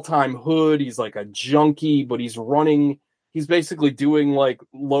small-time hood. He's like a junkie, but he's running. He's basically doing like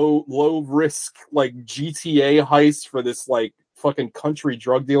low risk, like GTA heists for this like fucking country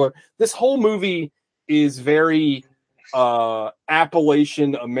drug dealer. This whole movie is very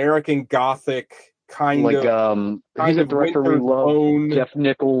Appalachian American Gothic kind like, of. He's a director we love,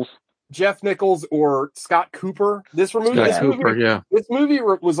 Jeff Nichols or Scott Cooper. This movie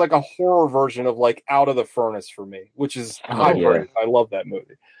was like a horror version of like Out of the Furnace for me, which is high praise. I love that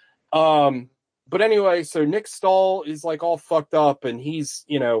movie. But anyway, so Nick Stahl is like all fucked up, and he's,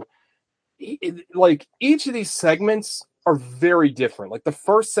 like each of these segments are very different. Like the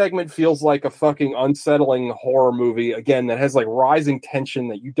first segment feels like a fucking unsettling horror movie, again, that has like rising tension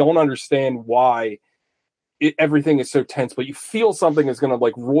that you don't understand why everything is so tense, but you feel something is going to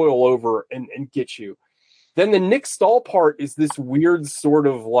like roil over and get you. Then the Nick Stahl part is this weird sort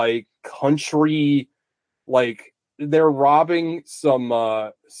of like country, like they're robbing some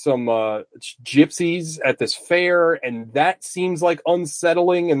gypsies at this fair, and that seems like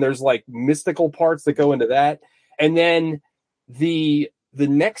unsettling, and there's like mystical parts that go into that. And then the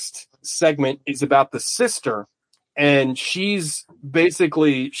next segment is about the sister, and she's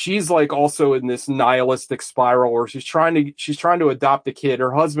like also in this nihilistic spiral where she's trying to adopt a kid.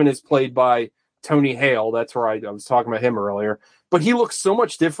 Her husband is played by Tony Hale. That's where I was talking about him earlier. But he looks so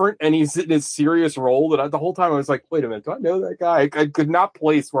much different, and he's in his serious role that the whole time I was like, wait a minute, do I know that guy? I could not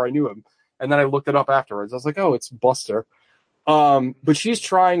place where I knew him. And then I looked it up afterwards. I was like, oh, it's Buster. But she's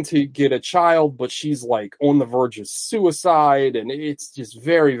trying to get a child, but she's like on the verge of suicide. And it's just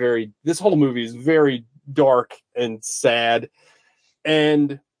very, very, this whole movie is very dark and sad.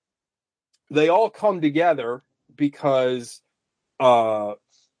 And they all come together because a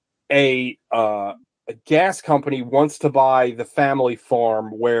gas company wants to buy the family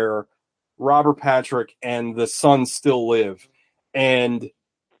farm where Robert Patrick and the son still live. And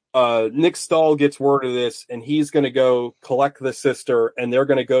Nick Stahl gets word of this, and he's going to go collect the sister, and they're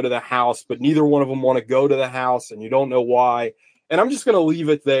going to go to the house, but neither one of them want to go to the house, and you don't know why. And I'm just going to leave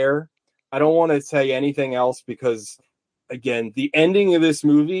it there. I don't want to say anything else because again, the ending of this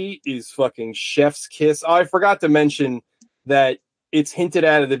movie is fucking chef's kiss. I forgot to mention that it's hinted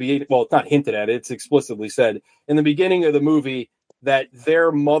at the beginning. Well, it's not hinted at. It's explicitly said in the beginning of the movie that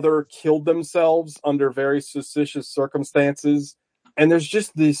their mother killed themselves under very suspicious circumstances. And there's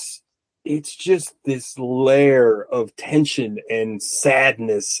just this, it's just this layer of tension and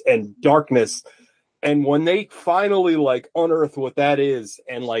sadness and darkness. And when they finally like unearth what that is,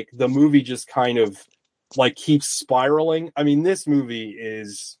 and like the movie just kind of like keeps spiraling. I mean, this movie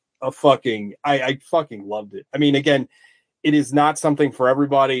is a fucking, I fucking loved it. I mean, again, it is not something for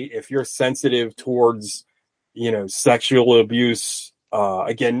everybody. If you're sensitive towards, sexual abuse,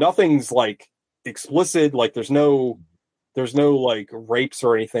 again, nothing's like explicit. Like there's no like rapes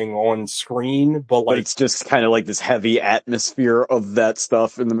or anything on screen, but it's just kind of like this heavy atmosphere of that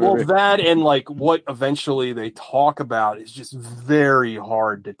stuff in the movie. Well, that and like what eventually they talk about is just very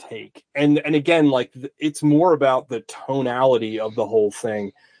hard to take. And again, like it's more about the tonality of the whole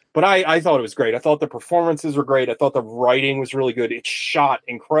thing. But I thought it was great. I thought the performances were great. I thought the writing was really good. It's shot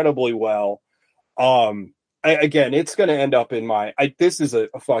incredibly well. Again, it's going to end up in my. This is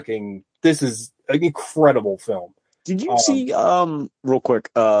an incredible film. Did you see real quick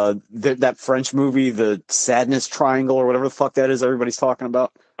that French movie, The Sadness Triangle, or whatever the fuck that is? Everybody's talking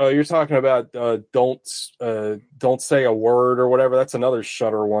about. Oh, you're talking about Don't Say a Word or whatever. That's another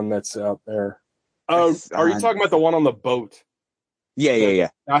Shudder one that's out there. Oh, are you talking about the one on the boat? Yeah.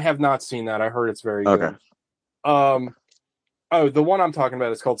 I have not seen that. I heard it's very good. The one I'm talking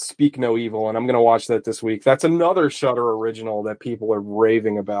about is called Speak No Evil, and I'm going to watch that this week. That's another Shudder original that people are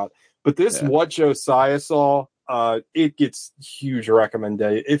raving about. But this, What Josiah Saw, it gets huge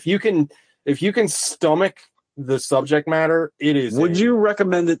recommendation. If you can stomach the subject matter, it is. Would you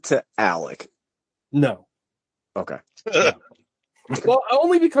recommend it to Alec? No. Okay. No. Well,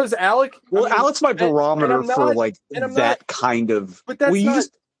 only because Alec. Well, Alec's my barometer for like that kind of. But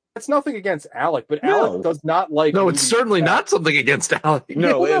that's nothing against Alec, but Alec does not like. No, it's certainly not something against Alec.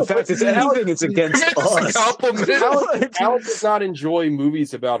 No, in fact, it's anything. It's against us. Alec does not enjoy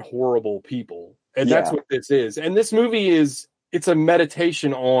movies about horrible people, and that's what this is. And this movie it's a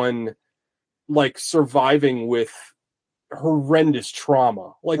meditation on like surviving with horrendous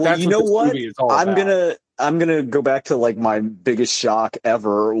trauma. Like that's what movie is all about. I'm gonna go back to like my biggest shock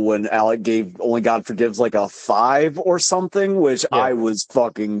ever when Alec gave Only God Forgives like a 5 or something, which I was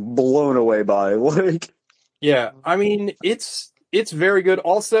fucking blown away by. Like, yeah, I mean it's very good.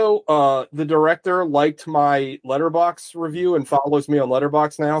 Also, the director liked my Letterboxd review and follows me on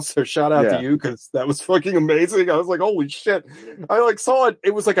Letterboxd now. So shout out to you because that was fucking amazing. I was like, holy shit! I like saw it.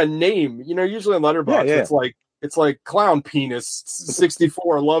 It was like a name. Usually on Letterboxd it's like Clown Penis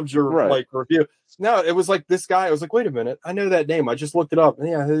 64 loves your like review. No, it was like this guy. I was like, wait a minute, I know that name. I just looked it up.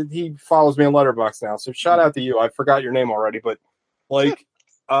 And he follows me on Letterboxd now. So shout out to you. I forgot your name already, but like,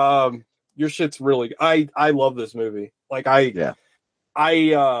 your shit's really. I love this movie. Like and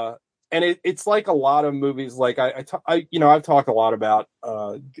it's like a lot of movies. Like I've talked a lot about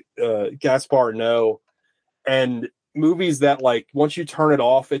Gaspar Noé and movies that like once you turn it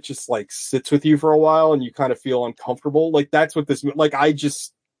off, it just like sits with you for a while and you kind of feel uncomfortable. Like that's what this like.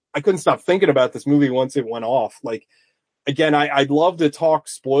 I couldn't stop thinking about this movie once it went off. Like, again, I'd love to talk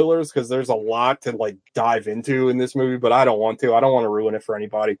spoilers because there's a lot to like dive into in this movie, but I don't want to. I don't want to ruin it for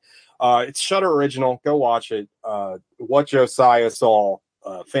anybody. It's Shudder original. Go watch it. What Josiah Saw,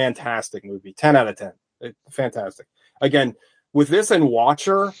 fantastic movie. 10 out of 10. Fantastic. Again, with this and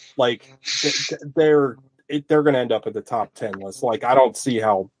Watcher, like they're going to end up at the top 10 list. Like, I don't see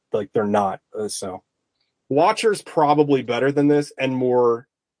how like they're not. So Watcher's probably better than this and more.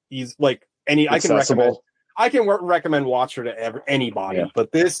 He's like accessible. I can recommend Watcher to anybody,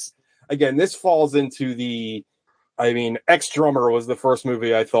 but this falls into the. I mean, Ex Drummer was the first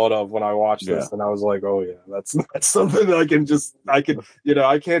movie I thought of when I watched this, and I was like, oh yeah, that's something that I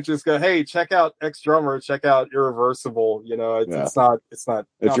can't just go, hey, check out Ex Drummer, check out Irreversible. It's not.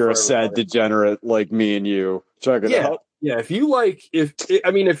 If you're a sad degenerate like me and you, check it out. Yeah, if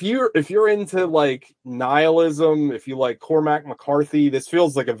you're into like nihilism, if you like Cormac McCarthy, this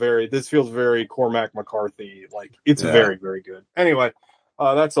feels very Cormac McCarthy. Like it's very, very good. Anyway,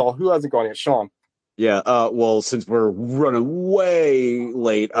 that's all. Who hasn't gone yet? Sean. Yeah. Well, since we're running way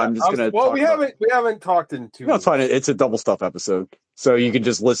late, I'm just gonna. Well, we haven't talked in 2 weeks. No, it's fine. It's a double stuff episode, so you can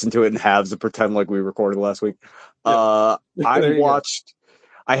just listen to it in halves and pretend like we recorded last week. I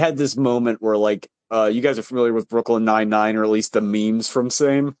had this moment where like. You guys are familiar with Brooklyn Nine-Nine, or at least the memes from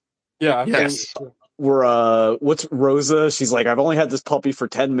same? Yeah. Yes. where what's Rosa? She's like, I've only had this puppy for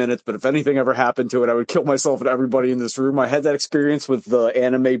 10 minutes, but if anything ever happened to it, I would kill myself and everybody in this room. I had that experience with the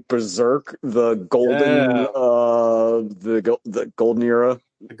anime Berserk, the golden the golden era.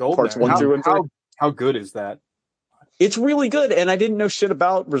 The golden parts era. 1, 2, and 3. How good is that? It's really good, and I didn't know shit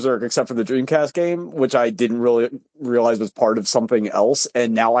about Berserk except for the Dreamcast game, which I didn't really realize was part of something else,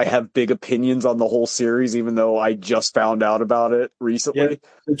 and now I have big opinions on the whole series, even though I just found out about it recently. Yeah,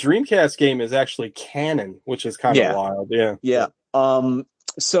 the Dreamcast game is actually canon, which is kind of wild. Yeah.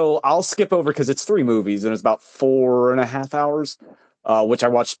 So I'll skip over, because it's 3 movies, and it's about 4.5 hours, which I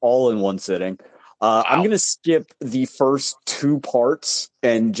watched all in one sitting. I'm going to skip the first 2 parts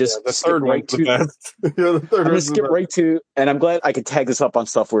and just skip right to I'm going to skip right to, and I'm glad I could tag this up on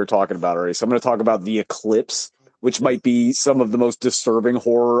stuff we were talking about already. So I'm going to talk about The Eclipse, which might be some of the most disturbing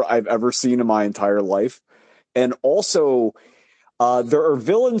horror I've ever seen in my entire life. And also, there are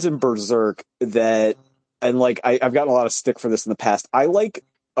villains in Berserk that, and like I've gotten a lot of stick for this in the past. I like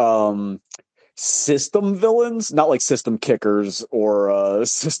system villains, not like system kickers or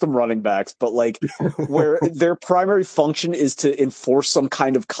system running backs, but like where their primary function is to enforce some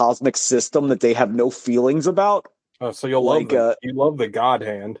kind of cosmic system that they have no feelings about. Oh, so you'll like you love the God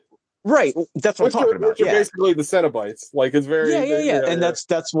Hand. Right, that's what I'm talking about. Which are basically the Cenobites. Like, it's very and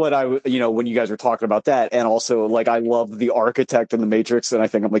that's what I when you guys were talking about that, and also like I love the architect in the Matrix, and I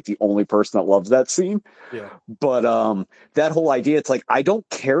think I'm like the only person that loves that scene. Yeah. But that whole idea, it's like I don't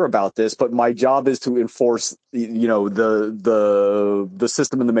care about this, but my job is to enforce the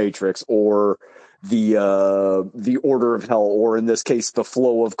system in the Matrix, or the order of hell, or in this case the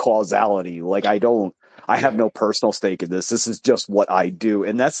flow of causality. Like I have no personal stake in this. This is just what I do.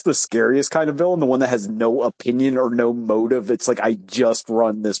 And that's the scariest kind of villain, the one that has no opinion or no motive. It's like, I just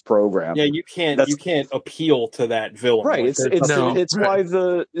run this program. Yeah, you can't appeal to that villain. Right. Like, it's why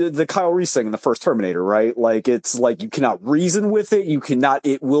the Kyle Reese thing in the first Terminator, right? Like, it's like you cannot reason with it.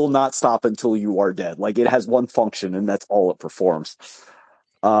 It will not stop until you are dead. Like, it has one function, and that's all it performs.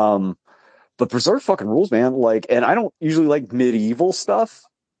 But Berserk fucking rules, man. Like, and I don't usually like medieval stuff,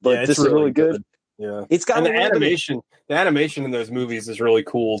 but this is really good. Yeah, it's got the animation. The animation in those movies is really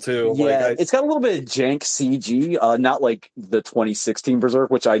cool too. Yeah, it's got a little bit of jank CG, not like the 2016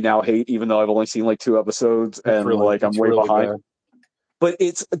 Berserk, which I now hate, even though I've only seen like 2 episodes, and I'm way behind. Bad. But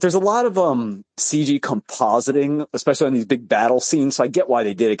there's a lot of CG compositing, especially on these big battle scenes. So I get why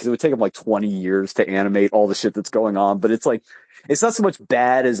they did it, because it would take them like 20 years to animate all the shit that's going on. But it's like, it's not so much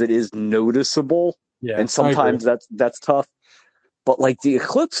bad as it is noticeable. Yeah, and sometimes that's tough. But like The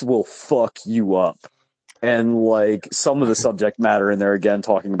Eclipse will fuck you up. And like some of the subject matter in there, again,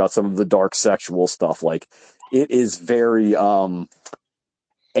 talking about some of the dark sexual stuff, like it is very anime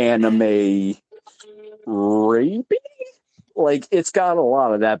rapey. Like it's got a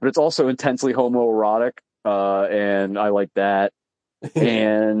lot of that, but it's also intensely homoerotic. And I like that.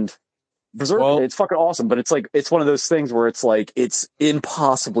 And Berserk, it's fucking awesome, but it's like, it's one of those things where it's like, it's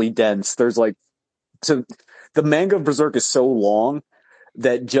impossibly dense. There's like, so the manga of Berserk is so long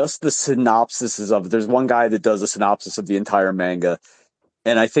that just the synopsis of it, there's one guy that does a synopsis of the entire manga,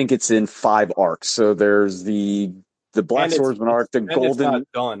 and I think it's in 5 arcs. So there's the Black Swordsman arc, the Golden. It's not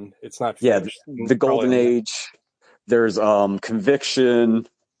done. It's not finished. Yeah, the Golden Age. There's Conviction,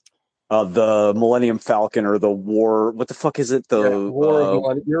 the Millennium Falcon, or the War. What the fuck is it?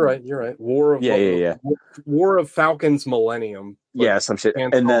 War of You're right. War of War of Falcons Millennium. Yeah, some shit.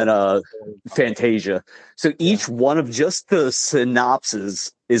 And then Fantasia. So each one of just the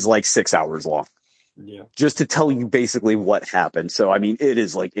synopses is like 6 hours long. Yeah. Just to tell you basically what happened. So I mean, it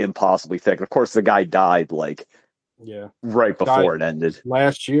is like impossibly thick. Of course, the guy died like right before it ended.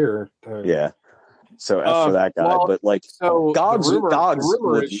 Last year. Yeah. So after that guy, but like the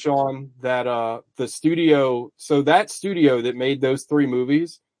rumor is, Sean, that the studio, so that studio that made those 3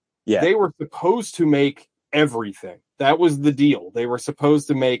 movies, they were supposed to make everything. That was the deal. They were supposed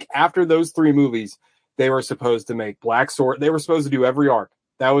to make, after those 3 movies, they were supposed to make Black Sword. They were supposed to do every arc.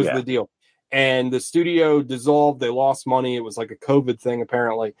 That was the deal. And the studio dissolved. They lost money. It was like a COVID thing,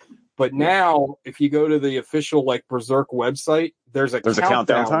 apparently. But now, if you go to the official like Berserk website, there's a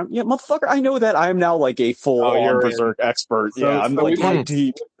countdown time. Yeah, motherfucker, I know that. I am now like a full-on Berserk expert. So, I'm like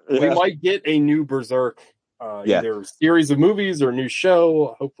deep. We might get a new Berserk, either series of movies or a new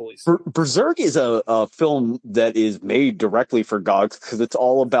show. Hopefully, Berserk is a film that is made directly for GOG, because it's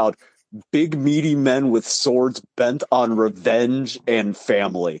all about big meaty men with swords bent on revenge and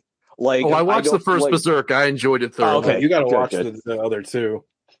family. Like, I watched the first Berserk. I enjoyed it thoroughly. Okay, you got to watch the other 2.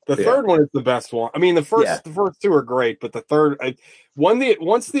 The third one is the best one. I mean, the first 2 are great, but the third,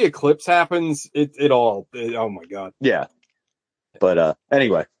 once the eclipse happens, it all. Oh my god. Yeah. But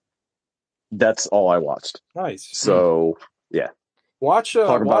anyway, That's all I watched. Nice. So yeah, watch.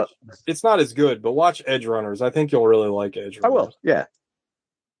 It's not as good, but watch Edge Runners. I think you'll really like Edge Runners. I will. Yeah.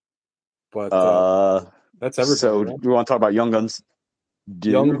 But that's everything. So right? we want to talk about Young Guns.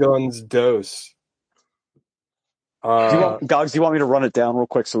 Young Guns Dose. Gogs, do you want me to run it down real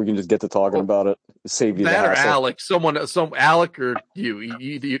quick so we can just get to talking about it? Save you that the or hassle. Alec, Alec or you,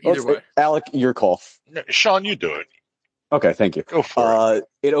 either way. Alec, your call. No, Sean, you do it. Okay, thank you. Go for it.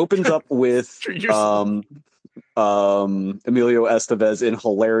 It opens up with Emilio Estevez in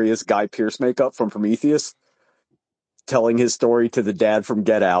hilarious Guy Pearce makeup from Prometheus, telling his story to the dad from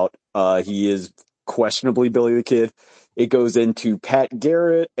Get Out. He is questionably Billy the Kid. It goes into Pat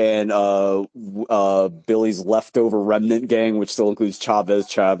Garrett and Billy's leftover remnant gang, which still includes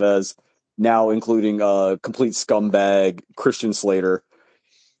Chavez, now including complete scumbag Christian Slater.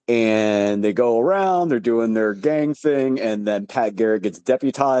 And they go around, they're doing their gang thing, and then Pat Garrett gets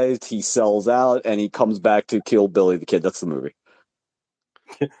deputized, he sells out, and he comes back to kill Billy the Kid. That's the movie.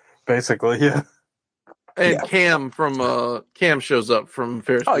 Basically, yeah. And Cam shows up from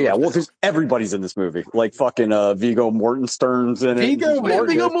Ferris. Oh yeah, well, everybody's in this movie. Like fucking Viggo Mortenstern's in it. Viggo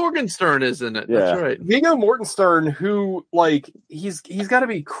Mortenstern is in it. Yeah. That's right. Viggo Mortenstern, who he's got to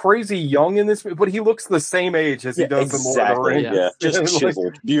be crazy young in this, but he looks the same age as he does in Lord of the Rings. Yeah, just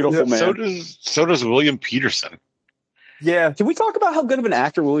chiseled, beautiful man. So does William Peterson. Yeah. Can we talk about how good of an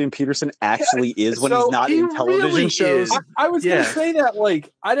actor William Peterson actually is when he's not in television really shows? I was going to say that,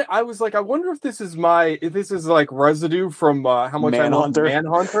 I was like, I wonder if this is residue from how much Manhunter. I love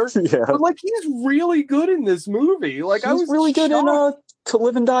Manhunter. Yeah. But he's really good in this movie. He's really good in To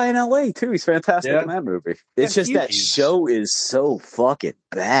Live and Die in L.A. too. He's fantastic in that movie. It's just that show is so fucking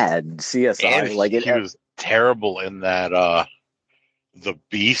bad. CSI, he was terrible in that The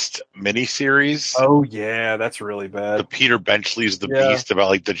Beast miniseries. Oh yeah, that's really bad. The Peter Benchley's The Beast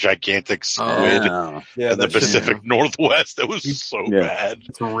about the gigantic squid in the Pacific Northwest. That was so bad.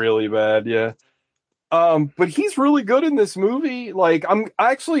 It's really bad, yeah. But he's really good in this movie. I'm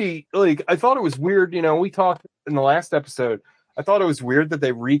actually I thought it was weird, we talked in the last episode. I thought it was weird that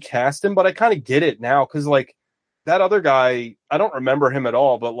they recast him, but I kind of get it now because that other guy, I don't remember him at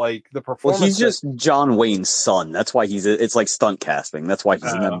all, but the performance. Well, he's just John Wayne's son. That's why it's like stunt casting. That's why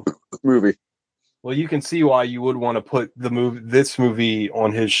he's in that movie. Well, you can see why you would want to put this movie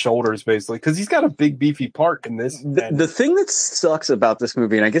on his shoulders, basically, because he's got a big beefy part in this. The thing that sucks about this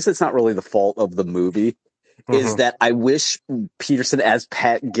movie, and I guess it's not really the fault of the movie, is that I wish Peterson as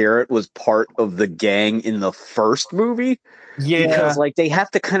Pat Garrett was part of the gang in the first movie. Yeah, because they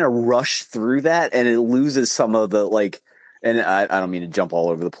have to kind of rush through that, and it loses some of the And I don't mean to jump all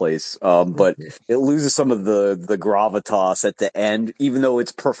over the place, but it loses some of the gravitas at the end, even though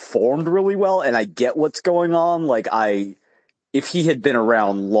it's performed really well, and I get what's going on. If he had been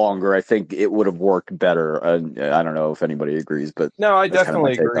around longer, I think it would have worked better. I don't know if anybody agrees, but no, I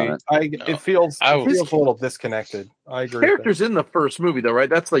definitely agree. It feels a little disconnected. I agree. Character's in the first movie, though, right?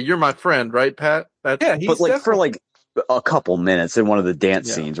 That's "You're My Friend," right, Pat? But for a couple minutes in one of the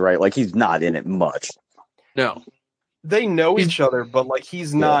dance scenes, right? He's not in it much. No, they know each other, but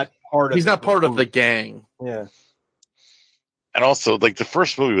he's not part of. He's not part of the gang. Yeah, and also the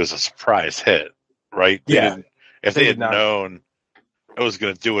first movie was a surprise hit, right? If they had known it was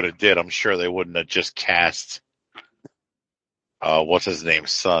going to do what it did, I'm sure they wouldn't have just cast what's his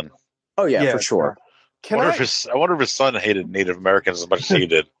name's son. Oh yeah, for sure. I wonder if his son hated Native Americans as much as he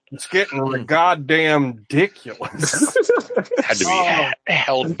did. It's getting goddamn ridiculous. Had to be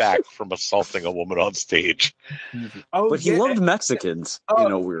held back from assaulting a woman on stage. But he loved Mexicans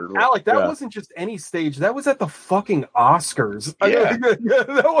in a weird way. Alec, that wasn't just any stage. That was at the fucking Oscars. Yeah.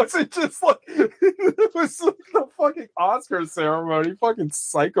 That wasn't just it was the fucking Oscar ceremony. Fucking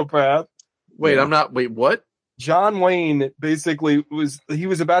psychopath. Wait, what? John Wayne basically was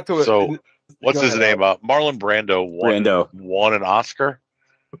about to. So, what's his name? Marlon Brando won an Oscar.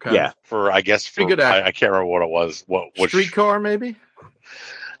 Okay. Yeah, I can't remember what it was. Which Streetcar, maybe?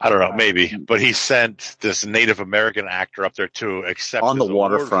 I don't know, maybe. But he sent this Native American actor up there to accept on the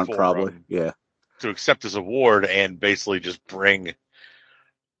waterfront, probably. Yeah, to accept his award and basically just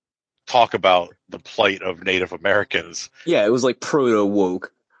talk about the plight of Native Americans. Yeah, it was proto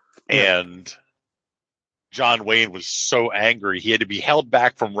woke. And John Wayne was so angry he had to be held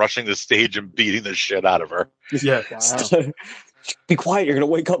back from rushing the stage and beating the shit out of her. Yeah. Wow. Be quiet, you're going to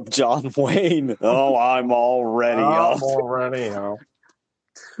wake up John Wayne. Oh, I'm already out.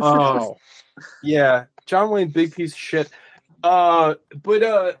 Oh. Yeah. John Wayne, big piece of shit. But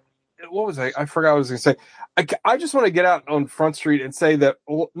what was I forgot what I was going to say. I just want to get out on Front Street and say that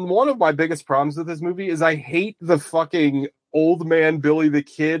one of my biggest problems with this movie is I hate the fucking old man Billy the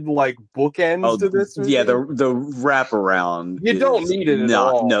Kid like bookends to this movie. Yeah, the wraparound. You don't need it at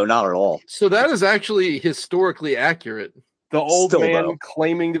all. No, not at all. So that is actually historically accurate. The old man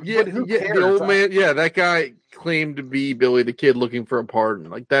claiming to but who cares? The old man, that guy claimed to be Billy the Kid looking for a pardon.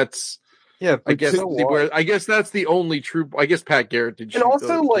 Like that's I guess I guess that's the only true. I guess Pat Garrett did. And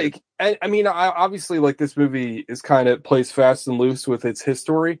also, like, I mean, obviously, like this movie is kind of plays fast and loose with its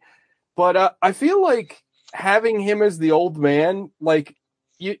history, but I feel like having him as the old man, like,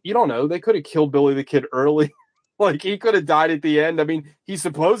 you don't know, they could have killed Billy the Kid early. Like, he could have died at the end. I mean, he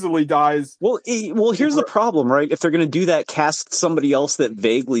supposedly dies. Well, here's the problem, right? If they're going to do that, cast somebody else that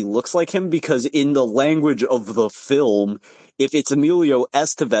vaguely looks like him, because in the language of the film, if it's Emilio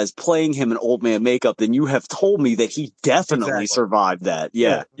Estevez playing him in old man makeup, then you have told me that he definitely survived that.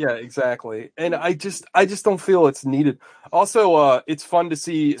 Yeah, exactly. And I just don't feel it's needed. Also, it's fun to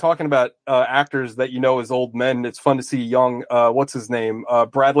see, talking about as that as old men, it's fun to see young, what's his name?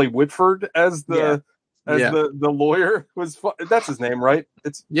 Bradley Whitford as the lawyer was that's his name, right?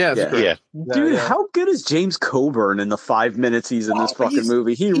 It's Dude, how good is James Coburn in the 5 minutes he's in this fucking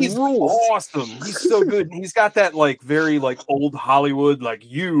movie? He's rules. Awesome. He's so good. He's got that like very like old Hollywood, like,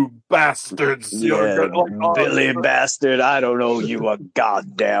 you bastards. Billy bastard, I don't know you a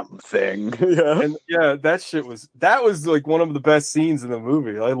goddamn thing. And that was like one of the best scenes in the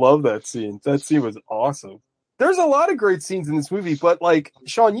movie. I love that scene. That scene was awesome. There's a lot of great scenes in this movie, but like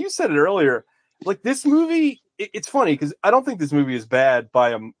Sean, you said it earlier. Like this movie, it's funny because I don't think this movie is bad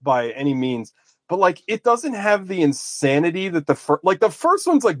by any means, but like it doesn't have the insanity that the first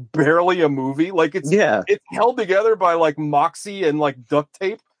one's like barely a movie. Like it's held together by like moxie and like duct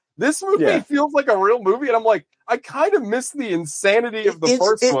tape. This movie feels like a real movie, and I'm like, I kind of miss the insanity of the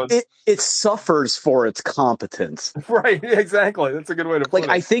first one. It suffers for its competence. Right, exactly. That's a good way to put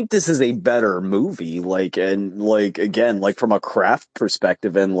it. I think this is a better movie, again, from a craft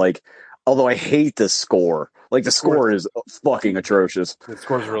perspective, and although I hate the score. Like, the score is fucking atrocious. The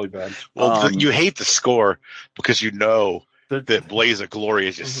score's really bad. Well, you hate the score because you know that Blaze of Glory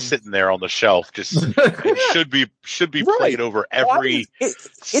is just sitting there on the shelf, just it should be played over every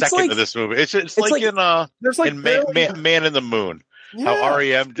second of this movie. It's like in Man in the Moon. Yeah. How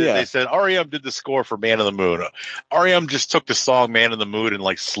REM did? They said REM did the score for Man in the Moon. REM just took the song Man in the Moon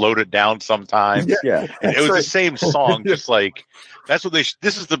and slowed it down sometimes. Yeah, and it was the same song, just like that's what this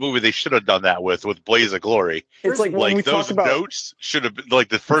is the movie they should have done that with Blaze of Glory. It's like when we those talk about... notes should have been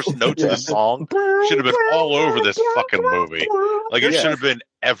the first notes of the song should have been all over this fucking movie. Like it should have been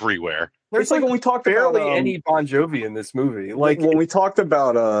everywhere. There's when we talked barely about, any Bon Jovi in this movie. Like when we talked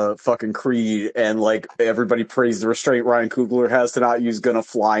about fucking Creed and everybody praised the restraint Ryan Coogler has to not use "Gonna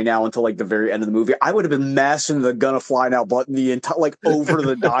Fly Now" until the very end of the movie. I would have been mashing the "Gonna Fly Now" button the entire over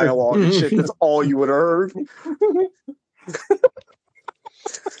the dialogue and shit. That's all you would have heard.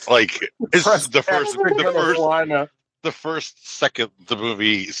 It's the first second the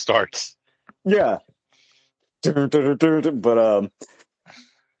movie starts. Yeah, but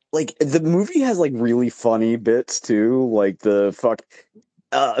the movie has really funny bits too.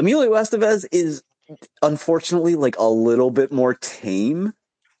 Emilio Estevez is unfortunately a little bit more tame.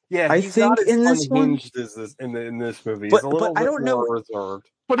 Yeah, I think in this one, in this movie, but, he's a little bit I don't more know. reserved.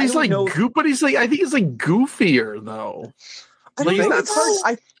 But he's I think he's goofier though. He's not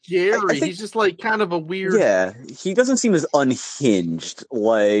scary. He's just kind of a weird. Yeah, he doesn't seem as unhinged.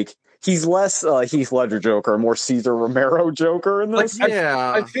 He's less Heath Ledger Joker, more Cesar Romero Joker in this.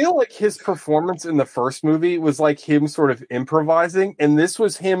 I feel like his performance in the first movie was him sort of improvising, and this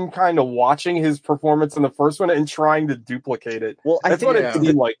was him kind of watching his performance in the first one and trying to duplicate it. Well, that's what it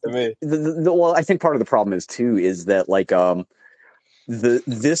seemed like to me. Well, I think part of the problem is that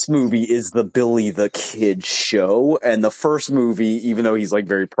this movie is the Billy the Kid show, and the first movie, even though he's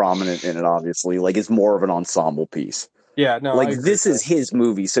very prominent in it, obviously, is more of an ensemble piece. Yeah, no, this is his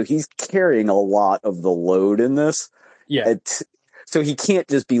movie, so he's carrying a lot of the load in this. Yeah. So he can't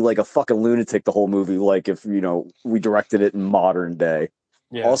just be a fucking lunatic the whole movie, if, we directed it in modern day.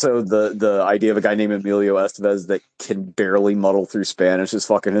 Yeah. Also, the idea of a guy named Emilio Estevez that can barely muddle through Spanish is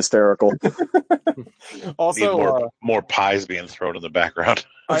fucking hysterical. Also, more pies being thrown in the background.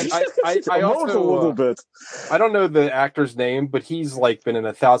 I also a little bit. I don't know the actor's name, but he's been in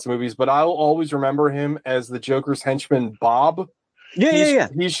 1,000 movies. But I'll always remember him as the Joker's henchman, Bob. Yeah.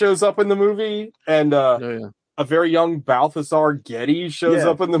 He shows up in the movie, and a very young Balthazar Getty shows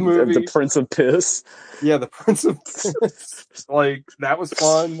up in the movie. The Prince of Piss. Yeah, the Prince of Piss. That was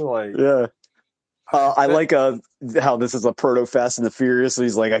fun. Yeah. I like how this is a proto Fast and the Furious. So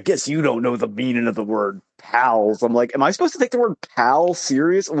he's I guess you don't know the meaning of the word pals. I'm am I supposed to take the word pal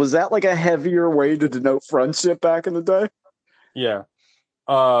serious? Was that a heavier way to denote friendship back in the day? Yeah.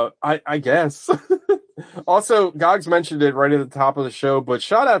 I guess. Also, Gogs mentioned it right at the top of the show, but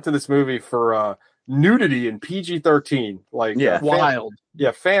shout out to this movie for nudity in PG-13. Like, wild.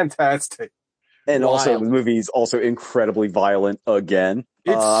 Fantastic. And also, the movie's also incredibly violent again.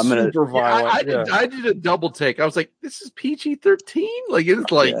 It's super violent. I did a double take. I was like, this is PG-13? Like,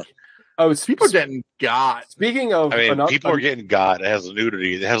 it's like, people are getting got. Speaking of, people are getting got. It has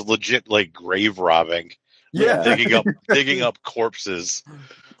nudity. It has legit, like, grave robbing. Yeah. digging up corpses.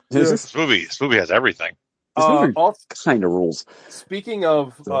 This movie has everything. This movie kind of rules. Speaking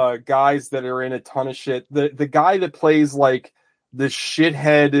of guys that are in a ton of shit, the guy that plays like the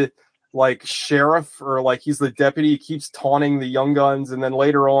shithead like sheriff, or like he's the deputy, he keeps taunting the young guns, and then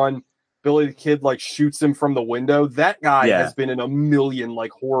later on Billy the Kid like shoots him from the window. That guy has been in a million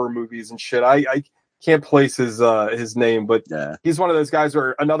like horror movies and shit. I can't place his name, but he's one of those guys,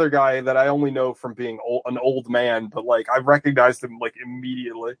 or another guy that I only know from being an old man, but like I recognized him like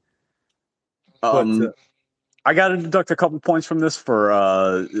immediately. I got to deduct a couple points from this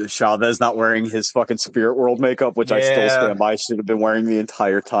for Chavez not wearing his fucking Spirit World makeup, which I still stand by. Should have been wearing the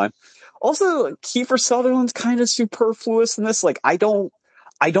entire time. Also, Kiefer Sutherland's kind of superfluous in this. Like, I don't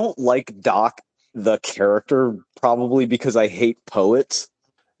like Doc the character, probably because I hate poets.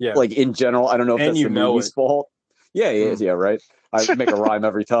 Yeah. Like, in general, I don't know if that's the movie's fault. Yeah, right. I make a rhyme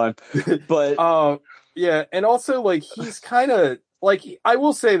every time. But yeah, and also like he's kind of like, I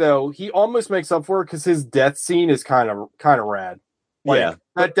will say though, he almost makes up for it because his death scene is kind of rad. Like,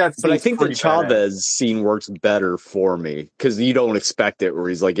 that death scene. But I think the Chavez scene works better for me because you don't expect it. Where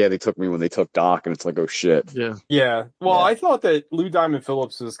he's like, "Yeah, they took me when they took Doc," and it's like, "Oh shit." Yeah. Well, I thought that Lou Diamond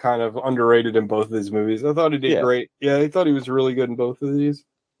Phillips was kind of underrated in both of these movies. I thought he did great. Yeah, I thought he was really good in both of these.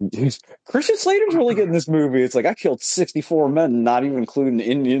 Christian Slater's really good in this movie. It's like, I killed 64 men, not even including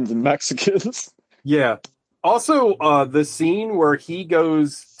Indians and Mexicans. Yeah. Also, the scene where he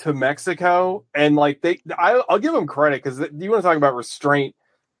goes to Mexico and like I'll give him credit because you want to talk about restraint.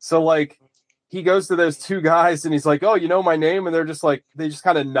 So like he goes to those two guys and he's like, "Oh, you know my name?" And they're just like, they just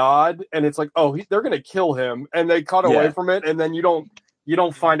kind of nod, and it's like, "Oh, they're gonna kill him," and they cut away from it, and then you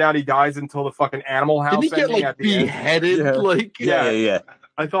don't find out he dies until the fucking Animal House. Did he get like beheaded? Like yeah.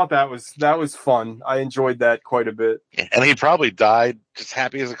 I thought that was fun. I enjoyed that quite a bit. And he probably died just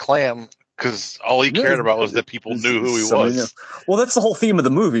happy as a clam. Because all he cared about was that people knew who he was. Well, that's the whole theme of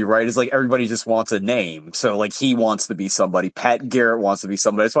the movie, right? Is like everybody just wants a name. So like he wants to be somebody. Pat Garrett wants to be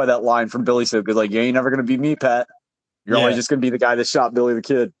somebody. That's why that line from Billy so good. Like, you ain't never going to be me, Pat. You're only just going to be the guy that shot Billy the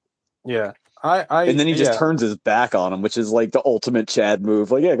Kid. Yeah. And then he just turns his back on him, which is like the ultimate Chad move.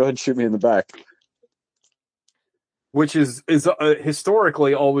 Like, yeah, go ahead and shoot me in the back. Which is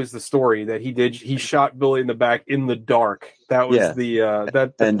historically always the story that he shot Billy in the back in the dark. That was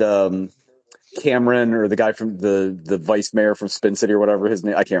and Cameron, or the guy from the vice mayor from Spin City or whatever his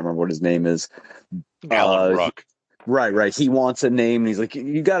name, I can't remember what his name is. Alan Ruck. Right. He wants a name, and he's like,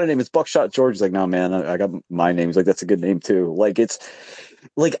 "You got a name? It's Buckshot George." He's like, "No, man, I got my name." He's like, "That's a good name too." Like, it's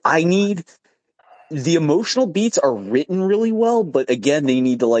like, I need the emotional beats are written really well, but again, they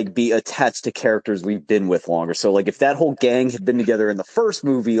need to like be attached to characters we've been with longer. So like, if that whole gang had been together in the first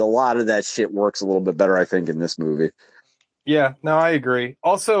movie, a lot of that shit works a little bit better, I think, in this movie. Yeah, no, I agree.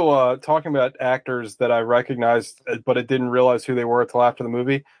 Also, talking about actors that I recognized, but I didn't realize who they were until after the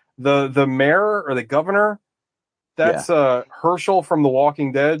movie. The mayor or the governor, that's Herschel from The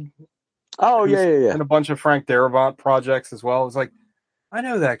Walking Dead. Oh, yeah. And a bunch of Frank Darabont projects as well. It's like, I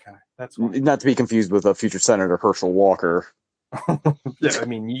know that guy. That's why. Not to be confused with future Senator Herschel Walker. Yeah, I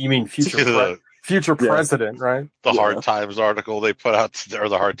mean, you mean future president, right? The Hard Times article they put out, or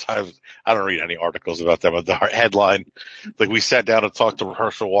the Hard Times. I don't read any articles about them, but the headline, like, we sat down and talked to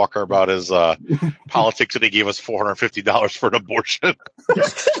Herschel Walker about his politics, and he gave us $450 for an abortion.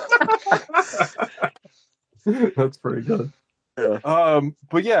 That's pretty good. Yeah.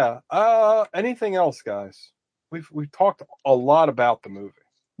 But yeah. Anything else, guys? We've talked a lot about the movie.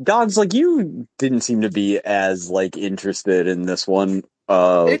 Gods, like, you didn't seem to be as like interested in this one.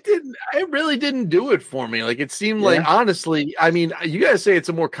 It really didn't do it for me. Like, it seemed like, honestly, I mean, you guys say it's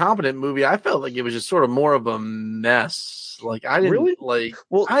a more competent movie. I felt like it was just sort of more of a mess. Like, I didn't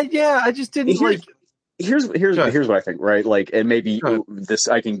I just didn't like. Here's what I think, right? Like, and maybe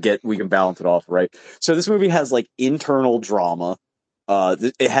we can balance it off, right? So this movie has like internal drama.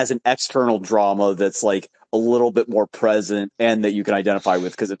 It has an external drama that's like a little bit more present and that you can identify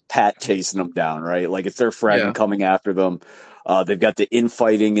with because it's Pat chasing them down, right? Like, it's their friend coming after them. They've got the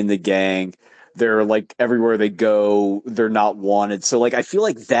infighting in the gang. They're like, everywhere they go, they're not wanted. So like, I feel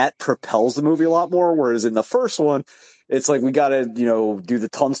like that propels the movie a lot more. Whereas in the first one, it's like we got to, do the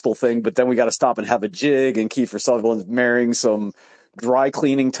Tunstall thing, but then we got to stop and have a jig, and Kiefer Sutherland's marrying some dry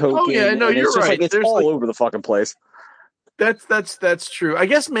cleaning token. Oh yeah, no, you're right. Like, it's all over the fucking place. That's true. I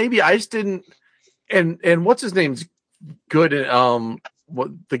guess maybe I just didn't. And what's his name's good at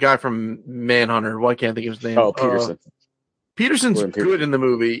the guy from Manhunter. Well, I can't think of his name. Oh, Peterson. Peterson's good in the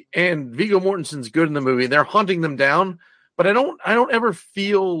movie, and Viggo Mortensen's good in the movie. They're hunting them down, but I don't ever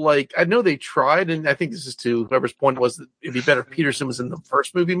feel like, I know they tried, and I think this is to whoever's point was that it'd be better if Peterson was in the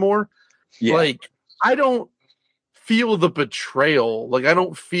first movie more. Yeah. Like, I don't feel the betrayal. Like, I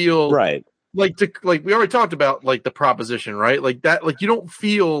don't feel right. Like we already talked about, like, the proposition, right? Like that, like, you don't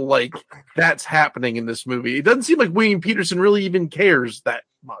feel like that's happening in this movie. It doesn't seem like William Peterson really even cares that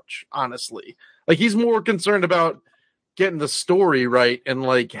much, honestly. Like, he's more concerned about getting the story right and,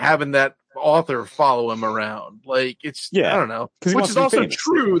 like, having that author follow him around. Like, it's, I don't know, which is also famous.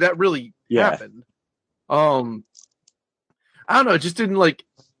 True. That really happened. I don't know. It just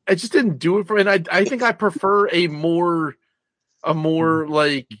didn't do it for me. And I think I prefer a more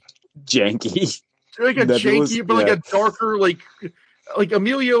like janky, like a janky, but like a darker, like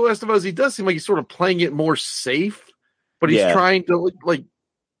Emilio Estevez. He does seem like he's sort of playing it more safe, but he's trying to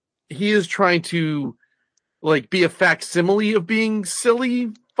he is trying to be a facsimile of being silly,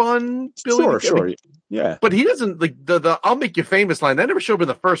 fun. Billy. Sure. Yeah. But he doesn't the "I'll make you famous" line. That never showed up in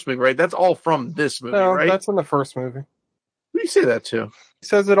the first movie, right? That's all from this movie, right? That's in the first movie. Who do you say that to? He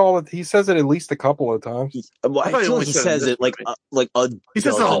says it all. He says it at least a couple of times. I feel like he says it like a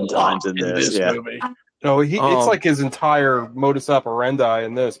dozen times in this movie. No, it's like his entire modus operandi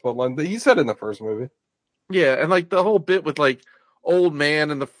in this, but he said it in the first movie. Yeah, and like the whole bit with like old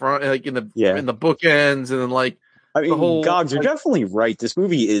man in the front, like in the bookends, and then like the whole. Gogs, you're definitely right. This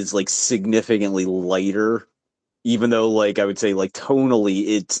movie is like significantly lighter, even though like I would say like tonally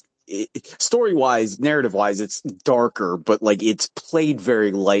it's. Story-wise, narrative-wise, it's darker, but like it's played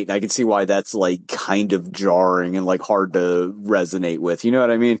very light, and I can see why that's like kind of jarring and like hard to resonate with. You know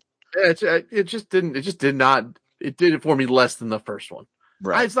what I mean? Yeah, it did it for me less than the first one.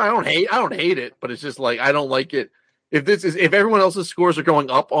 Right. I don't hate it, but it's just like I don't like it. If everyone else's scores are going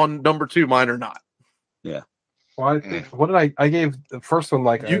up on number 2, mine are not. Yeah. Well, what did I gave the first one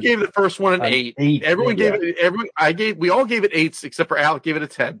you gave the first one an 8. Everyone gave it. We all gave it 8s except for Alec gave it a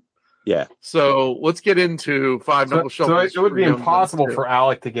 10. Yeah. So let's get into Five Knuckle Shuffle. So it would be impossible for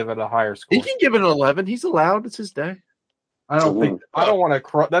Alec to give it a higher score. He can give it an 11. He's allowed. It's his day. I don't want to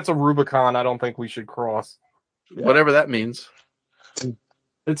cross. That's a Rubicon. I don't think we should cross. Yeah. Whatever that means.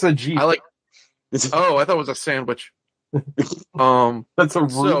 It's a G. I thought it was a sandwich. That's a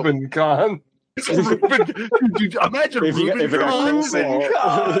Rubicon. Dude, imagine Reuben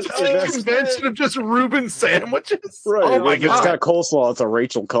convention of just Reuben sandwiches. Right. Oh my god! It's got coleslaw. It's a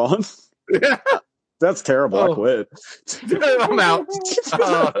Rachel Con. Yeah. That's terrible. I quit. I'm out.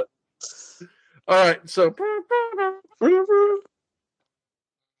 All right. So.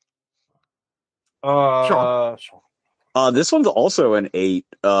 This one's also an 8.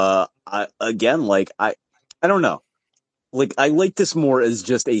 I don't know. Like, I like this more as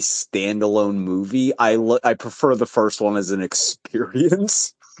just a standalone movie. I prefer the first one as an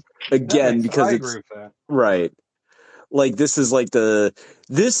experience. Again, because it's right. Like, this is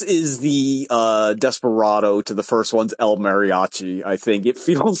the Desperado to the first one's El Mariachi. I think it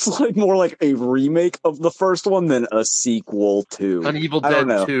feels like more like a remake of the first one than a sequel to an Evil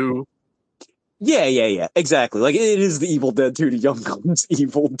Dead 2. Yeah, exactly. Like, it is the Evil Dead 2 to Young Guns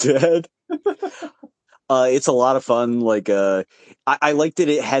Evil Dead. It's a lot of fun. Like, I like that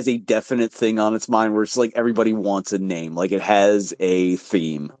it has a definite thing on its mind where it's like everybody wants a name. Like, it has a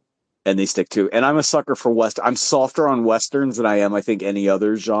theme, and they stick to it. And I'm a sucker for Western. I'm softer on Westerns than I am, I think, any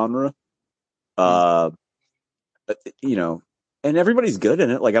other genre. And everybody's good in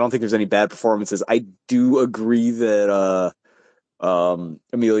it. Like, I don't think there's any bad performances. I do agree that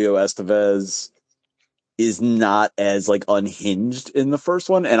Emilio Estevez is not as like unhinged in the first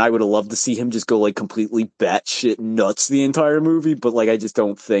one, and I would have loved to see him just go like completely batshit nuts the entire movie, but like I just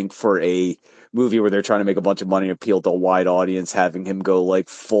don't think for a movie where they're trying to make a bunch of money and appeal to a wide audience, having him go like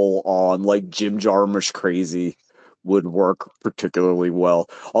full on like Jim Jarmusch crazy would work particularly well.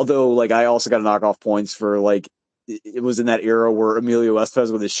 Although like I also got to knock off points for like it was in that era where Emilio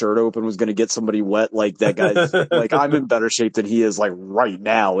Estevez with his shirt open was going to get somebody wet. Like that guy's like, I'm in better shape than he is like right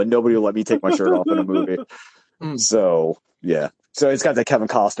now. And nobody will let me take my shirt off in a movie. So yeah. So it's got that Kevin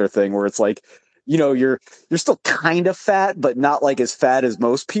Costner thing where it's like, you're still kind of fat, but not like as fat as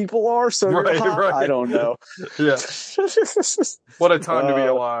most people are. So right. I don't know. Yeah. What a time to be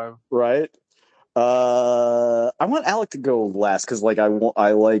alive. Right. I want Alec to go last. Cause like, I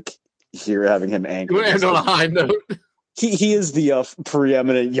like, here having him angry. You end on a high note. He is the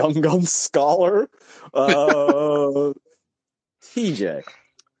preeminent Young Guns scholar. TJ.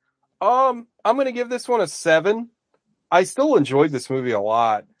 I'm gonna give this one a 7. I still enjoyed this movie a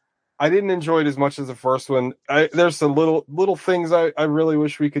lot. I didn't enjoy it as much as the first one. There's some little things I really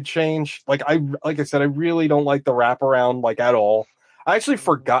wish we could change. Like I said, I really don't like the wraparound like at all. I actually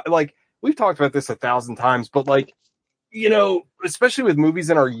forgot. Like we've talked about this 1,000 times, but like especially with movies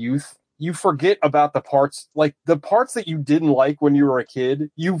in our youth, you forget about the parts that you didn't like when you were a kid.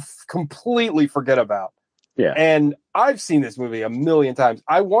 You completely forget about. Yeah. And I've seen this movie a million times.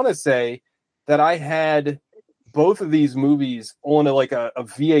 I want to say that I had both of these movies on a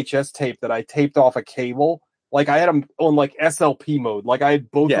VHS tape that I taped off a cable. Like I had them on like SLP mode. Like I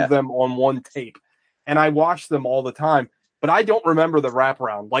had both of them on one tape, and I watched them all the time. But I don't remember the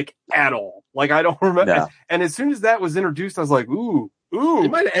wraparound like at all. Like I don't remember. No. And as soon as that was introduced, I was like, ooh. You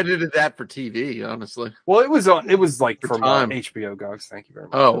might have edited that for TV, honestly. Well, it was like from HBO, guys. Thank you very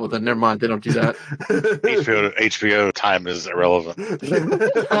much. Oh, well, then never mind. They don't do that. HBO time is irrelevant.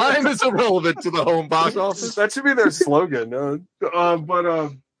 Time is irrelevant to the home box office. That should be their slogan. I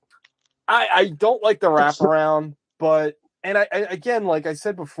don't like the wraparound, and I again, like I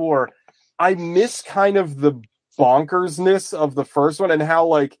said before, I miss kind of the bonkersness of the first one and how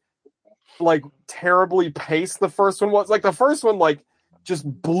like terribly paced the first one was. Like the first one, just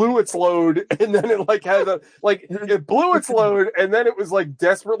blew its load, and then it it blew its load, and then it was like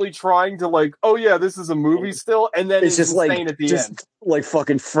desperately trying to oh yeah, this is a movie still, and then it's just insane at the end, like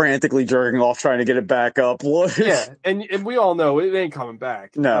fucking frantically jerking off trying to get it back up. Yeah, and we all know it ain't coming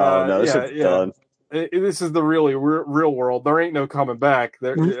back. No, this is done. This is the real world. There ain't no coming back.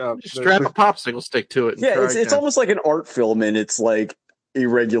 Strap a popsicle stick to it. Yeah, it's almost like an art film, and it's like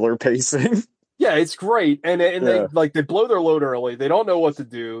irregular pacing. Yeah, it's great, and they blow their load early. They don't know what to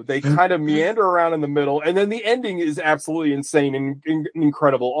do. They kind of meander around in the middle, and then the ending is absolutely insane and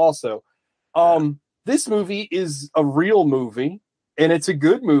incredible. Also, this movie is a real movie, and it's a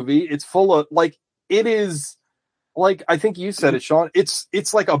good movie. It's full of it is I think you said it, Sean.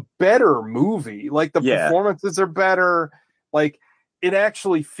 It's like a better movie. Like the performances are better. Like it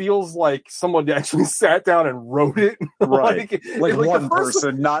actually feels like someone actually sat down and wrote it. Right. like one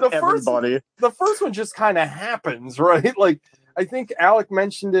person, not everybody. The first one just kind of happens, right? Like, I think Alec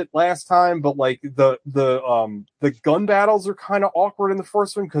mentioned it last time, but the gun battles are kind of awkward in the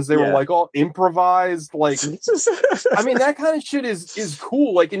first one because they were all improvised. I mean, that kind of shit is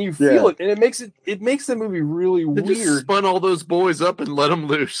cool. And you feel it, and it makes the movie really weird. Just spun all those boys up and let them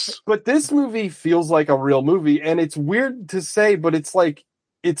loose. But this movie feels like a real movie, and it's weird to say, but it's I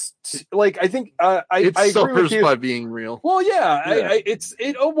think I suffers by being real. Well,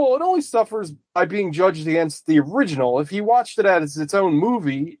 it only suffers by being judged against the original. If you watched it as its own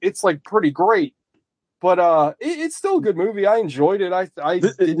movie, it's pretty great. But it's still a good movie. I enjoyed it.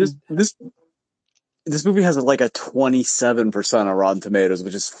 This movie has a 27% on Rotten Tomatoes,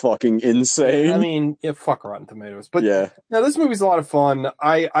 which is fucking insane. I mean, fuck Rotten Tomatoes. But now this movie's a lot of fun.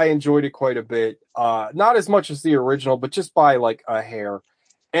 I enjoyed it quite a bit. Not as much as the original, but just by a hair.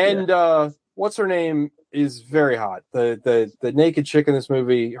 And what's her name is very hot. The naked chick in this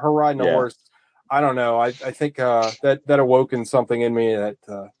movie, her riding a horse. I don't know. I think that awoken something in me that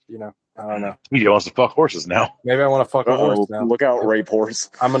I don't know. He wants to fuck horses now. Maybe I want to fuck a horse now. Look out, rape horse.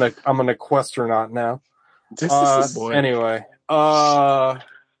 I'm gonna quest-or-not now. Anyway, Gogs.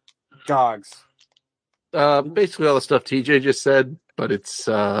 Basically all the stuff TJ just said, but it's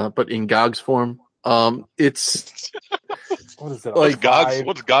but in Gogs form. It's what is it?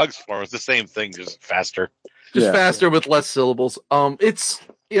 What's Gogs form? It's the same thing, just faster. Faster with less syllables. It's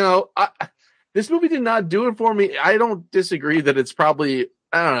this movie did not do it for me. I don't disagree that it's probably,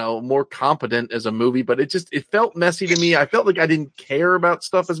 I don't know, more competent as a movie, but it felt messy to me. I felt like I didn't care about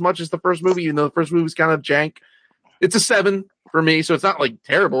stuff as much as the first movie, even though the first movie was kind of jank. It's a 7 for me, so it's not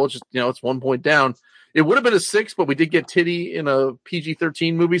terrible. It's just, it's 1 point down. It would have been a 6, but we did get titty in a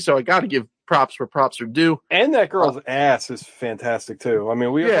PG-13 movie, so I got to give props where props are due. And that girl's ass is fantastic too. I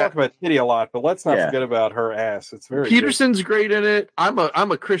mean, we talk about titty a lot, but let's not forget about her ass. It's very Peterson's great in it. I'm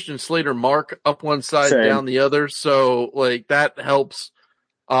a Christian Slater mark up one side, down the other, so that helps.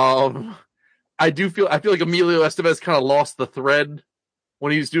 I feel like Emilio Estevez kind of lost the thread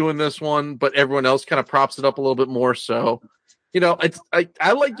when he's doing this one, but everyone else kind of props it up a little bit more. So, I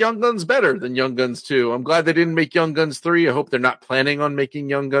like Young Guns better than Young Guns 2. I'm glad they didn't make Young Guns 3. I hope they're not planning on making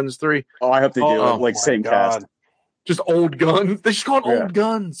Young Guns 3. Oh, I hope they do. Same cast. Just old guns. They just call it old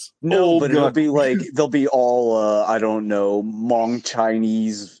guns. No, but it'll be they'll be all I don't know, Hmong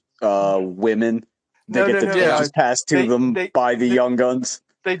Chinese women. They get the torches passed to them by the Young Guns.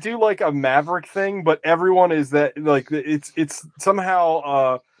 they do like a Maverick thing, but everyone is that like it's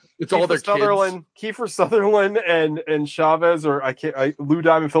somehow it's all their Sutherland, kids. Kiefer Sutherland and Chavez or Lou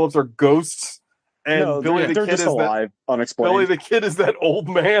Diamond Phillips are ghosts, and Billy the Kid just is alive, unexplained. Billy the Kid is that old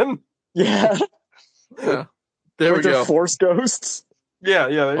man. Yeah, yeah. There we go. Force ghosts. Yeah.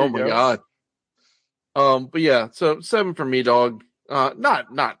 There oh you my go. God. But yeah, so 7 for me, dog.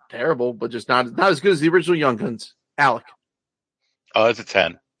 Not terrible, but just not as good as the original Young Guns. Alec. Oh, it's a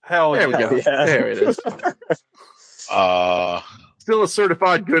 10. Hell there we go. Yeah. There it is. Still a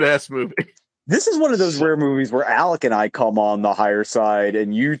certified good ass movie. This is one of those rare movies where Alec and I come on the higher side,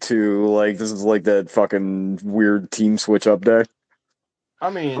 and you two, like, this is like that fucking weird team switch up day. I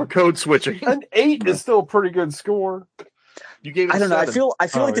mean, or code switching. An 8 is still a pretty good score. You gave it. I don't know. 7. I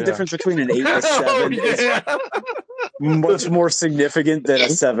feel like the difference between an 8 and a 7 is much more significant than a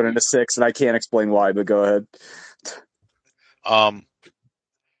 7 and a 6, and I can't explain why. But go ahead.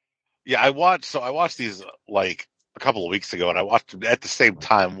 Yeah, I watched these like a couple of weeks ago, and I watched them at the same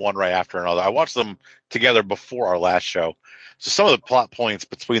time, one right after another. I watched them together before our last show, so some of the plot points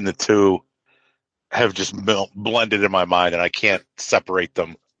between the two have just blended in my mind, and I can't separate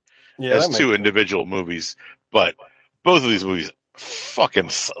them as two individual movies. But both of these movies fucking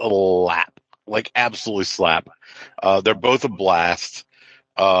slap, like absolutely slap. They're both a blast.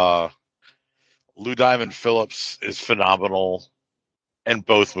 Lou Diamond Phillips is phenomenal in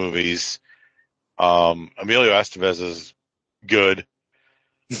both movies. Emilio Estevez is good.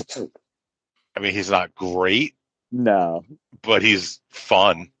 I mean, he's not great. No. But he's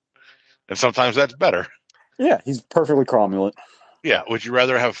fun. And sometimes that's better. Yeah, he's perfectly cromulent. Yeah. Would you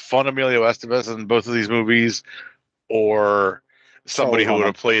rather have fun Emilio Estevez in both of these movies or somebody who would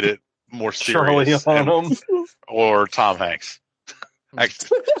have played it more serious? Or Tom Hanks? I'd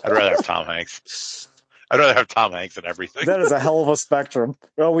rather have Tom Hanks. I'd rather have Tom Hanks in everything. That is a hell of a spectrum.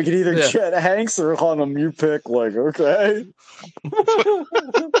 Well, we could either get Hanks or Hunnam. You pick, like, okay.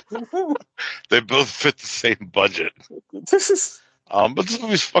 They both fit the same budget. But this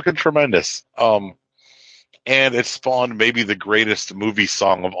movie's fucking tremendous. And it spawned maybe the greatest movie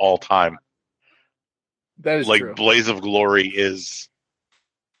song of all time. That is like true. Blaze of Glory is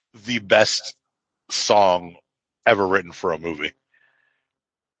the best song ever written for a movie.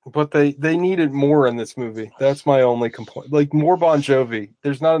 But they needed more in this movie. That's my only complaint. Like, more Bon Jovi.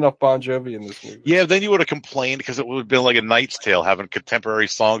 There's not enough Bon Jovi in this movie. Yeah, then you would have complained because it would have been like a Knight's Tale having contemporary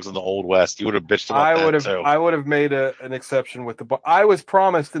songs in the Old West. You would have bitched about that too. I would have made an exception with I was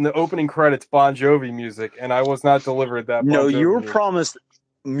promised in the opening credits Bon Jovi music, and I was not delivered that. No, you were promised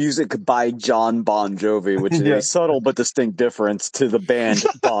music by John Bon Jovi, which is a subtle but distinct difference to the band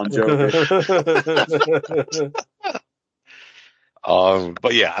Bon Jovi.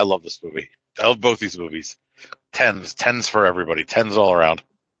 But yeah, I love this movie. I love both these movies. Tens for everybody. 10s all around.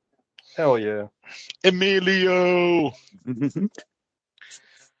 Hell yeah. Emilio.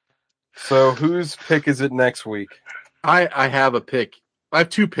 So whose pick is it next week? I have a pick. I have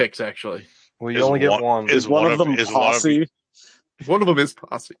 2 picks actually. Well, you only get one. Is one of them Posse? One of them is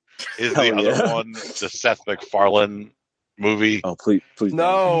Posse. Is the other one the Seth MacFarlane movie? Oh, please.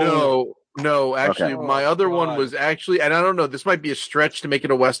 No, actually, my other one was actually, and I don't know, this might be a stretch to make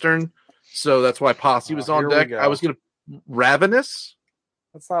it a Western, so that's why Posse was on deck. I was going to... Ravenous?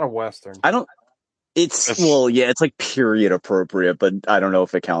 That's not a Western. It's like period appropriate, but I don't know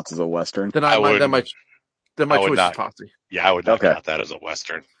if it counts as a Western. Then my choice is Posse. Yeah, I would not count that as a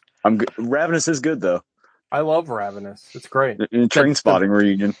Western. I'm good. Ravenous is good, though. I love Ravenous. It's great. Train Spotting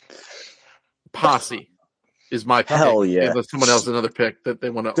reunion. Posse is my pick. Hell yeah. Unless someone else another pick that they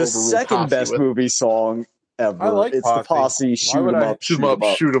want to overrule. The second Posse best movie song ever. I like it's Posse. The Posse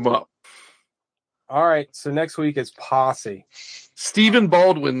Shoot 'em up. All right, so next week is Posse. Stephen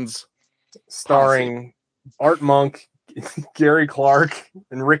Baldwin's starring Art Monk, Gary Clark,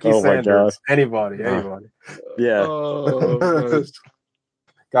 and Ricky Sanders. Anybody. Yeah.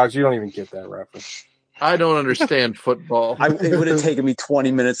 Gosh, you don't even get that reference. I don't understand football. It would have taken me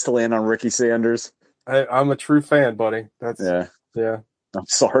 20 minutes to land on Ricky Sanders. I'm a true fan, buddy. Yeah. I'm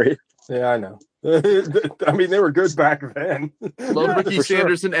sorry. Yeah, I know. I mean, they were good back then. Love Ricky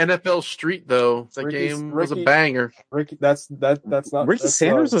Sanders in NFL Street, though. That game was a banger. Ricky, that's not. Ricky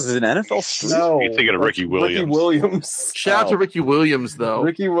Sanders was in NFL Street. No, you're thinking of Ricky Williams. Shout out to Ricky Williams, though.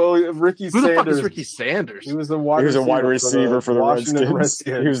 Ricky Sanders. Who the fuck is Ricky Sanders? He was a wide receiver for the Redskins.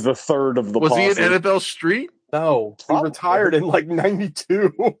 He was the third of the Was posse. he in NFL Street? No, he retired in like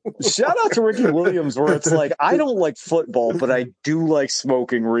 92. Shout out to Ricky Williams, where it's like, I don't like football, but I do like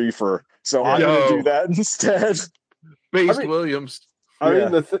smoking reefer. So I'm going to do that instead. Williams. I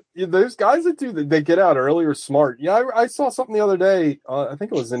mean, those guys that do that, they get out early are smart. Yeah, I saw something the other day. I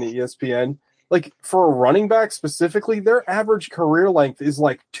think it was in the ESPN. Like for a running back specifically, their average career length is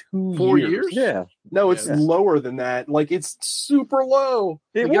like 4 years. Yeah. No, it's lower than that. Like it's super low.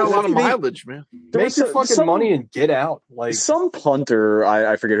 You get a lot of mileage, man. Make your fucking money and get out. Like some punter,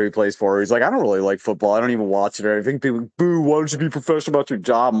 I forget who he plays for. He's like, I don't really like football. I don't even watch it or anything. People, boo, why don't you be professional about your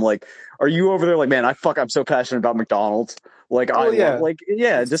job? I'm like, are you over there like, man, I'm so passionate about McDonald's. Like,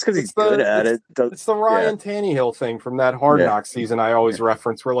 just because he's good at it. It's the Ryan Tannehill thing from that Hard Knocks season I always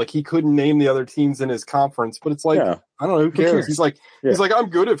reference, where like he couldn't name the other teams in his conference, but it's like, I don't know, who cares? He's like, I'm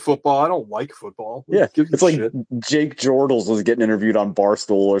good at football. I don't like football. It's like Jake Jordals was getting interviewed on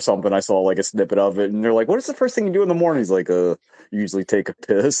Barstool or something. I saw like a snippet of it, and they're like, what is the first thing you do in the morning? He's like, usually take a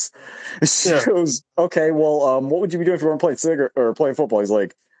piss. She goes, okay, well, what would you be doing if you weren't playing cigarette or playing football? He's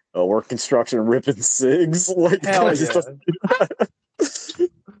like, work construction and ripping cigs. Like, hell yeah.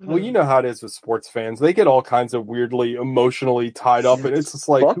 Well, you know how it is with sports fans. They get all kinds of weirdly emotionally tied up, and it's just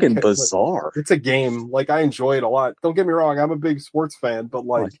like fucking bizarre. It's a game. Like, I enjoy it a lot. Don't get me wrong, I'm a big sports fan, but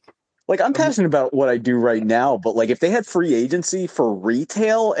like I'm passionate about what I do right now, but like if they had free agency for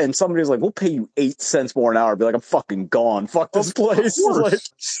retail and somebody's like, we'll pay you 8 cents more an hour, I'd be like, I'm fucking gone. Fuck this place.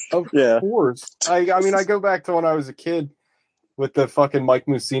 Of course. I mean, I go back to when I was a kid with the fucking Mike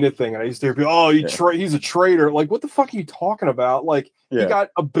Mussina thing, and I used to hear people, he's a traitor. Like, what the fuck are you talking about? Like, he got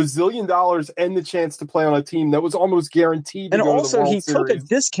 $1 billion and the chance to play on a team that was almost guaranteed to go to the World Series. And also, he took a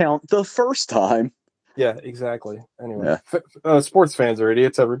discount the first time. Yeah, exactly. Anyway, sports fans are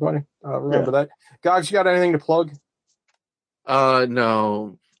idiots, everybody. Remember that. Gogs, you got anything to plug?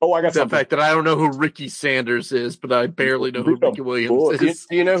 No. Oh, I got the fact that I don't know who Ricky Sanders is, but I barely know who Ricky Williams is.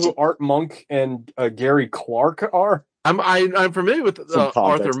 Do you know who Art Monk and Gary Clark are? I'm familiar with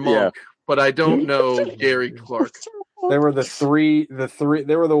Arthur Monk, but I don't know Gary Clark. They were the three.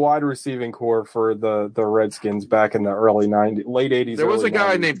 They were the wide receiving core for the Redskins back in the early '90s, late '80s. There was a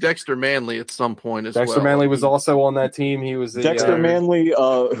guy named Dexter Manley at some point as well. Dexter Manley was also on that team. He was Dexter Manley,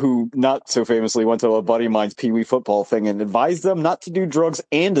 who not so famously went to a buddy of mine's Pee Wee football thing and advised them not to do drugs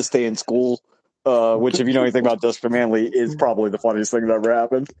and to stay in school. Which, if you know anything about Dexter Manley, is probably the funniest thing that ever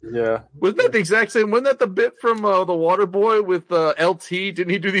happened. Yeah, wasn't that the exact same? Wasn't that the bit from The Water Boy with LT? Didn't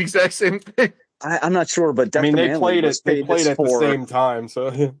he do the exact same thing? I'm not sure, but Dexter they Manley played at the same time.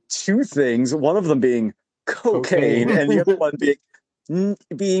 So two things: one of them being cocaine, and the other one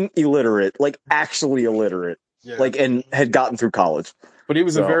being illiterate, like actually illiterate, like and had gotten through college. But he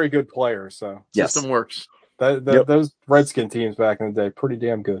was a very good player. So system works. Those Redskin teams back in the day, pretty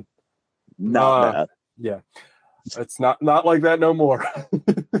damn good. Not bad. Yeah. It's not like that no more.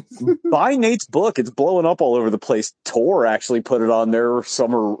 Buy Nate's book. It's blowing up all over the place. Tor actually put it on their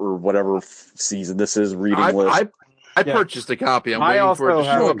summer or whatever season this is reading list. I purchased a copy. I'm waiting for it to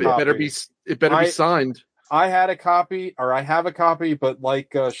show up. It better be signed. I had a copy, or I have a copy, but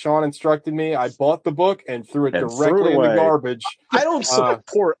like Sean instructed me, I bought the book and threw it directly in the garbage. I don't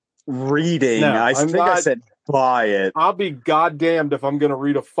support reading. No, I said buy it. I'll be goddamned if I'm going to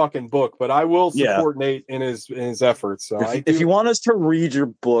read a fucking book, but I will support Nate in his efforts. So if you want us to read your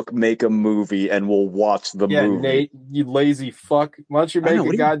book, make a movie, and we'll watch the movie. Yeah, Nate, you lazy fuck. Why don't you make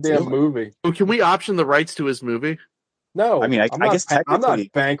a goddamn movie? Can we option the rights to his movie? No, I mean, I guess technically I'm not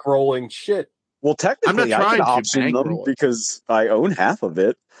bankrolling shit. Well, technically, I can option them because I own half of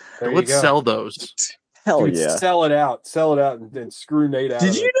it. Let's sell those. Hell yeah! Sell it out and screw Nate out.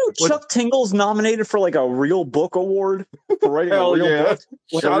 Did you know Chuck Tingle's nominated for like a Real Book Award for writing a real book?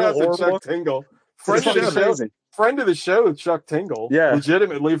 Shout out to Chuck Tingle, friend of the show, Chuck Tingle. Yeah,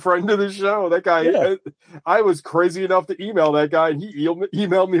 legitimately friend of the show. That guy. Yeah. I was crazy enough to email that guy, and he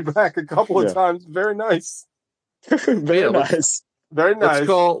emailed me back a couple of times. Very nice. Very nice. Very nice. Let's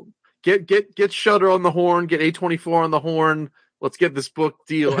call get Shudder on the horn. Get A24 on the horn. Let's get this book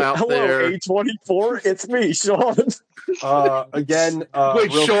deal out there. A24, it's me, Sean. Again,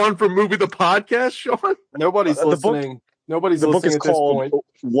 wait, Sean from Movie the Podcast, Sean? Nobody's listening. Nobody's listening. The book is called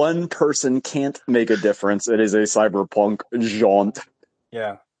One Person Can't Make a Difference. It is a cyberpunk jaunt.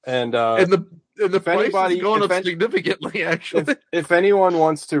 Yeah, and the price is going up significantly, actually. If anyone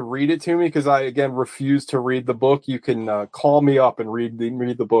wants to read it to me, because I, again, refuse to read the book, you can call me up and read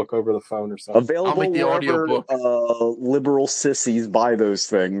the book over the phone or something. Available I'll make the audio book. Liberal sissies buy those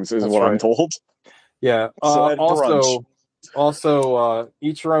things, is what I'm told. Yeah. Also,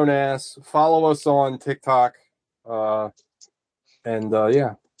 eat your own ass. Follow us on TikTok. So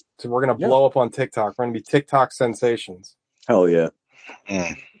we're going to blow up on TikTok. We're going to be TikTok sensations. Hell yeah.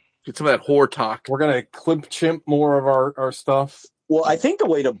 Get some of that whore talk. We're going to clip chimp more of our stuff. Well, I think the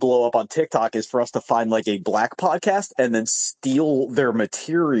way to blow up on TikTok is for us to find like a black podcast and then steal their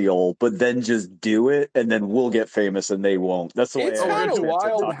material, but then just do it, and then we'll get famous and they won't. That's the way. It's kind of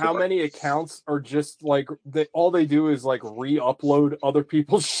wild how many accounts are just like all they do is like re-upload other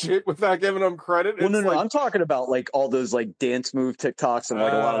people's shit without giving them credit. Well, no, I'm talking about like all those like dance move TikToks and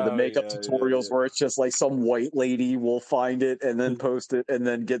like a lot of the makeup tutorials where it's just like some white lady will find it and then post it and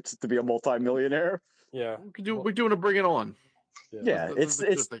then gets to be a multimillionaire. Yeah, we're doing a Bring It On. Yeah, it's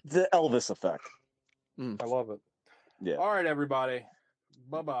the Elvis effect. I love it. Yeah. All right, everybody.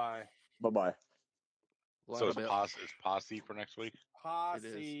 Bye-bye. Bye-bye. So it's Posse for next week?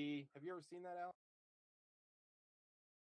 Posse. Have you ever seen that, Al?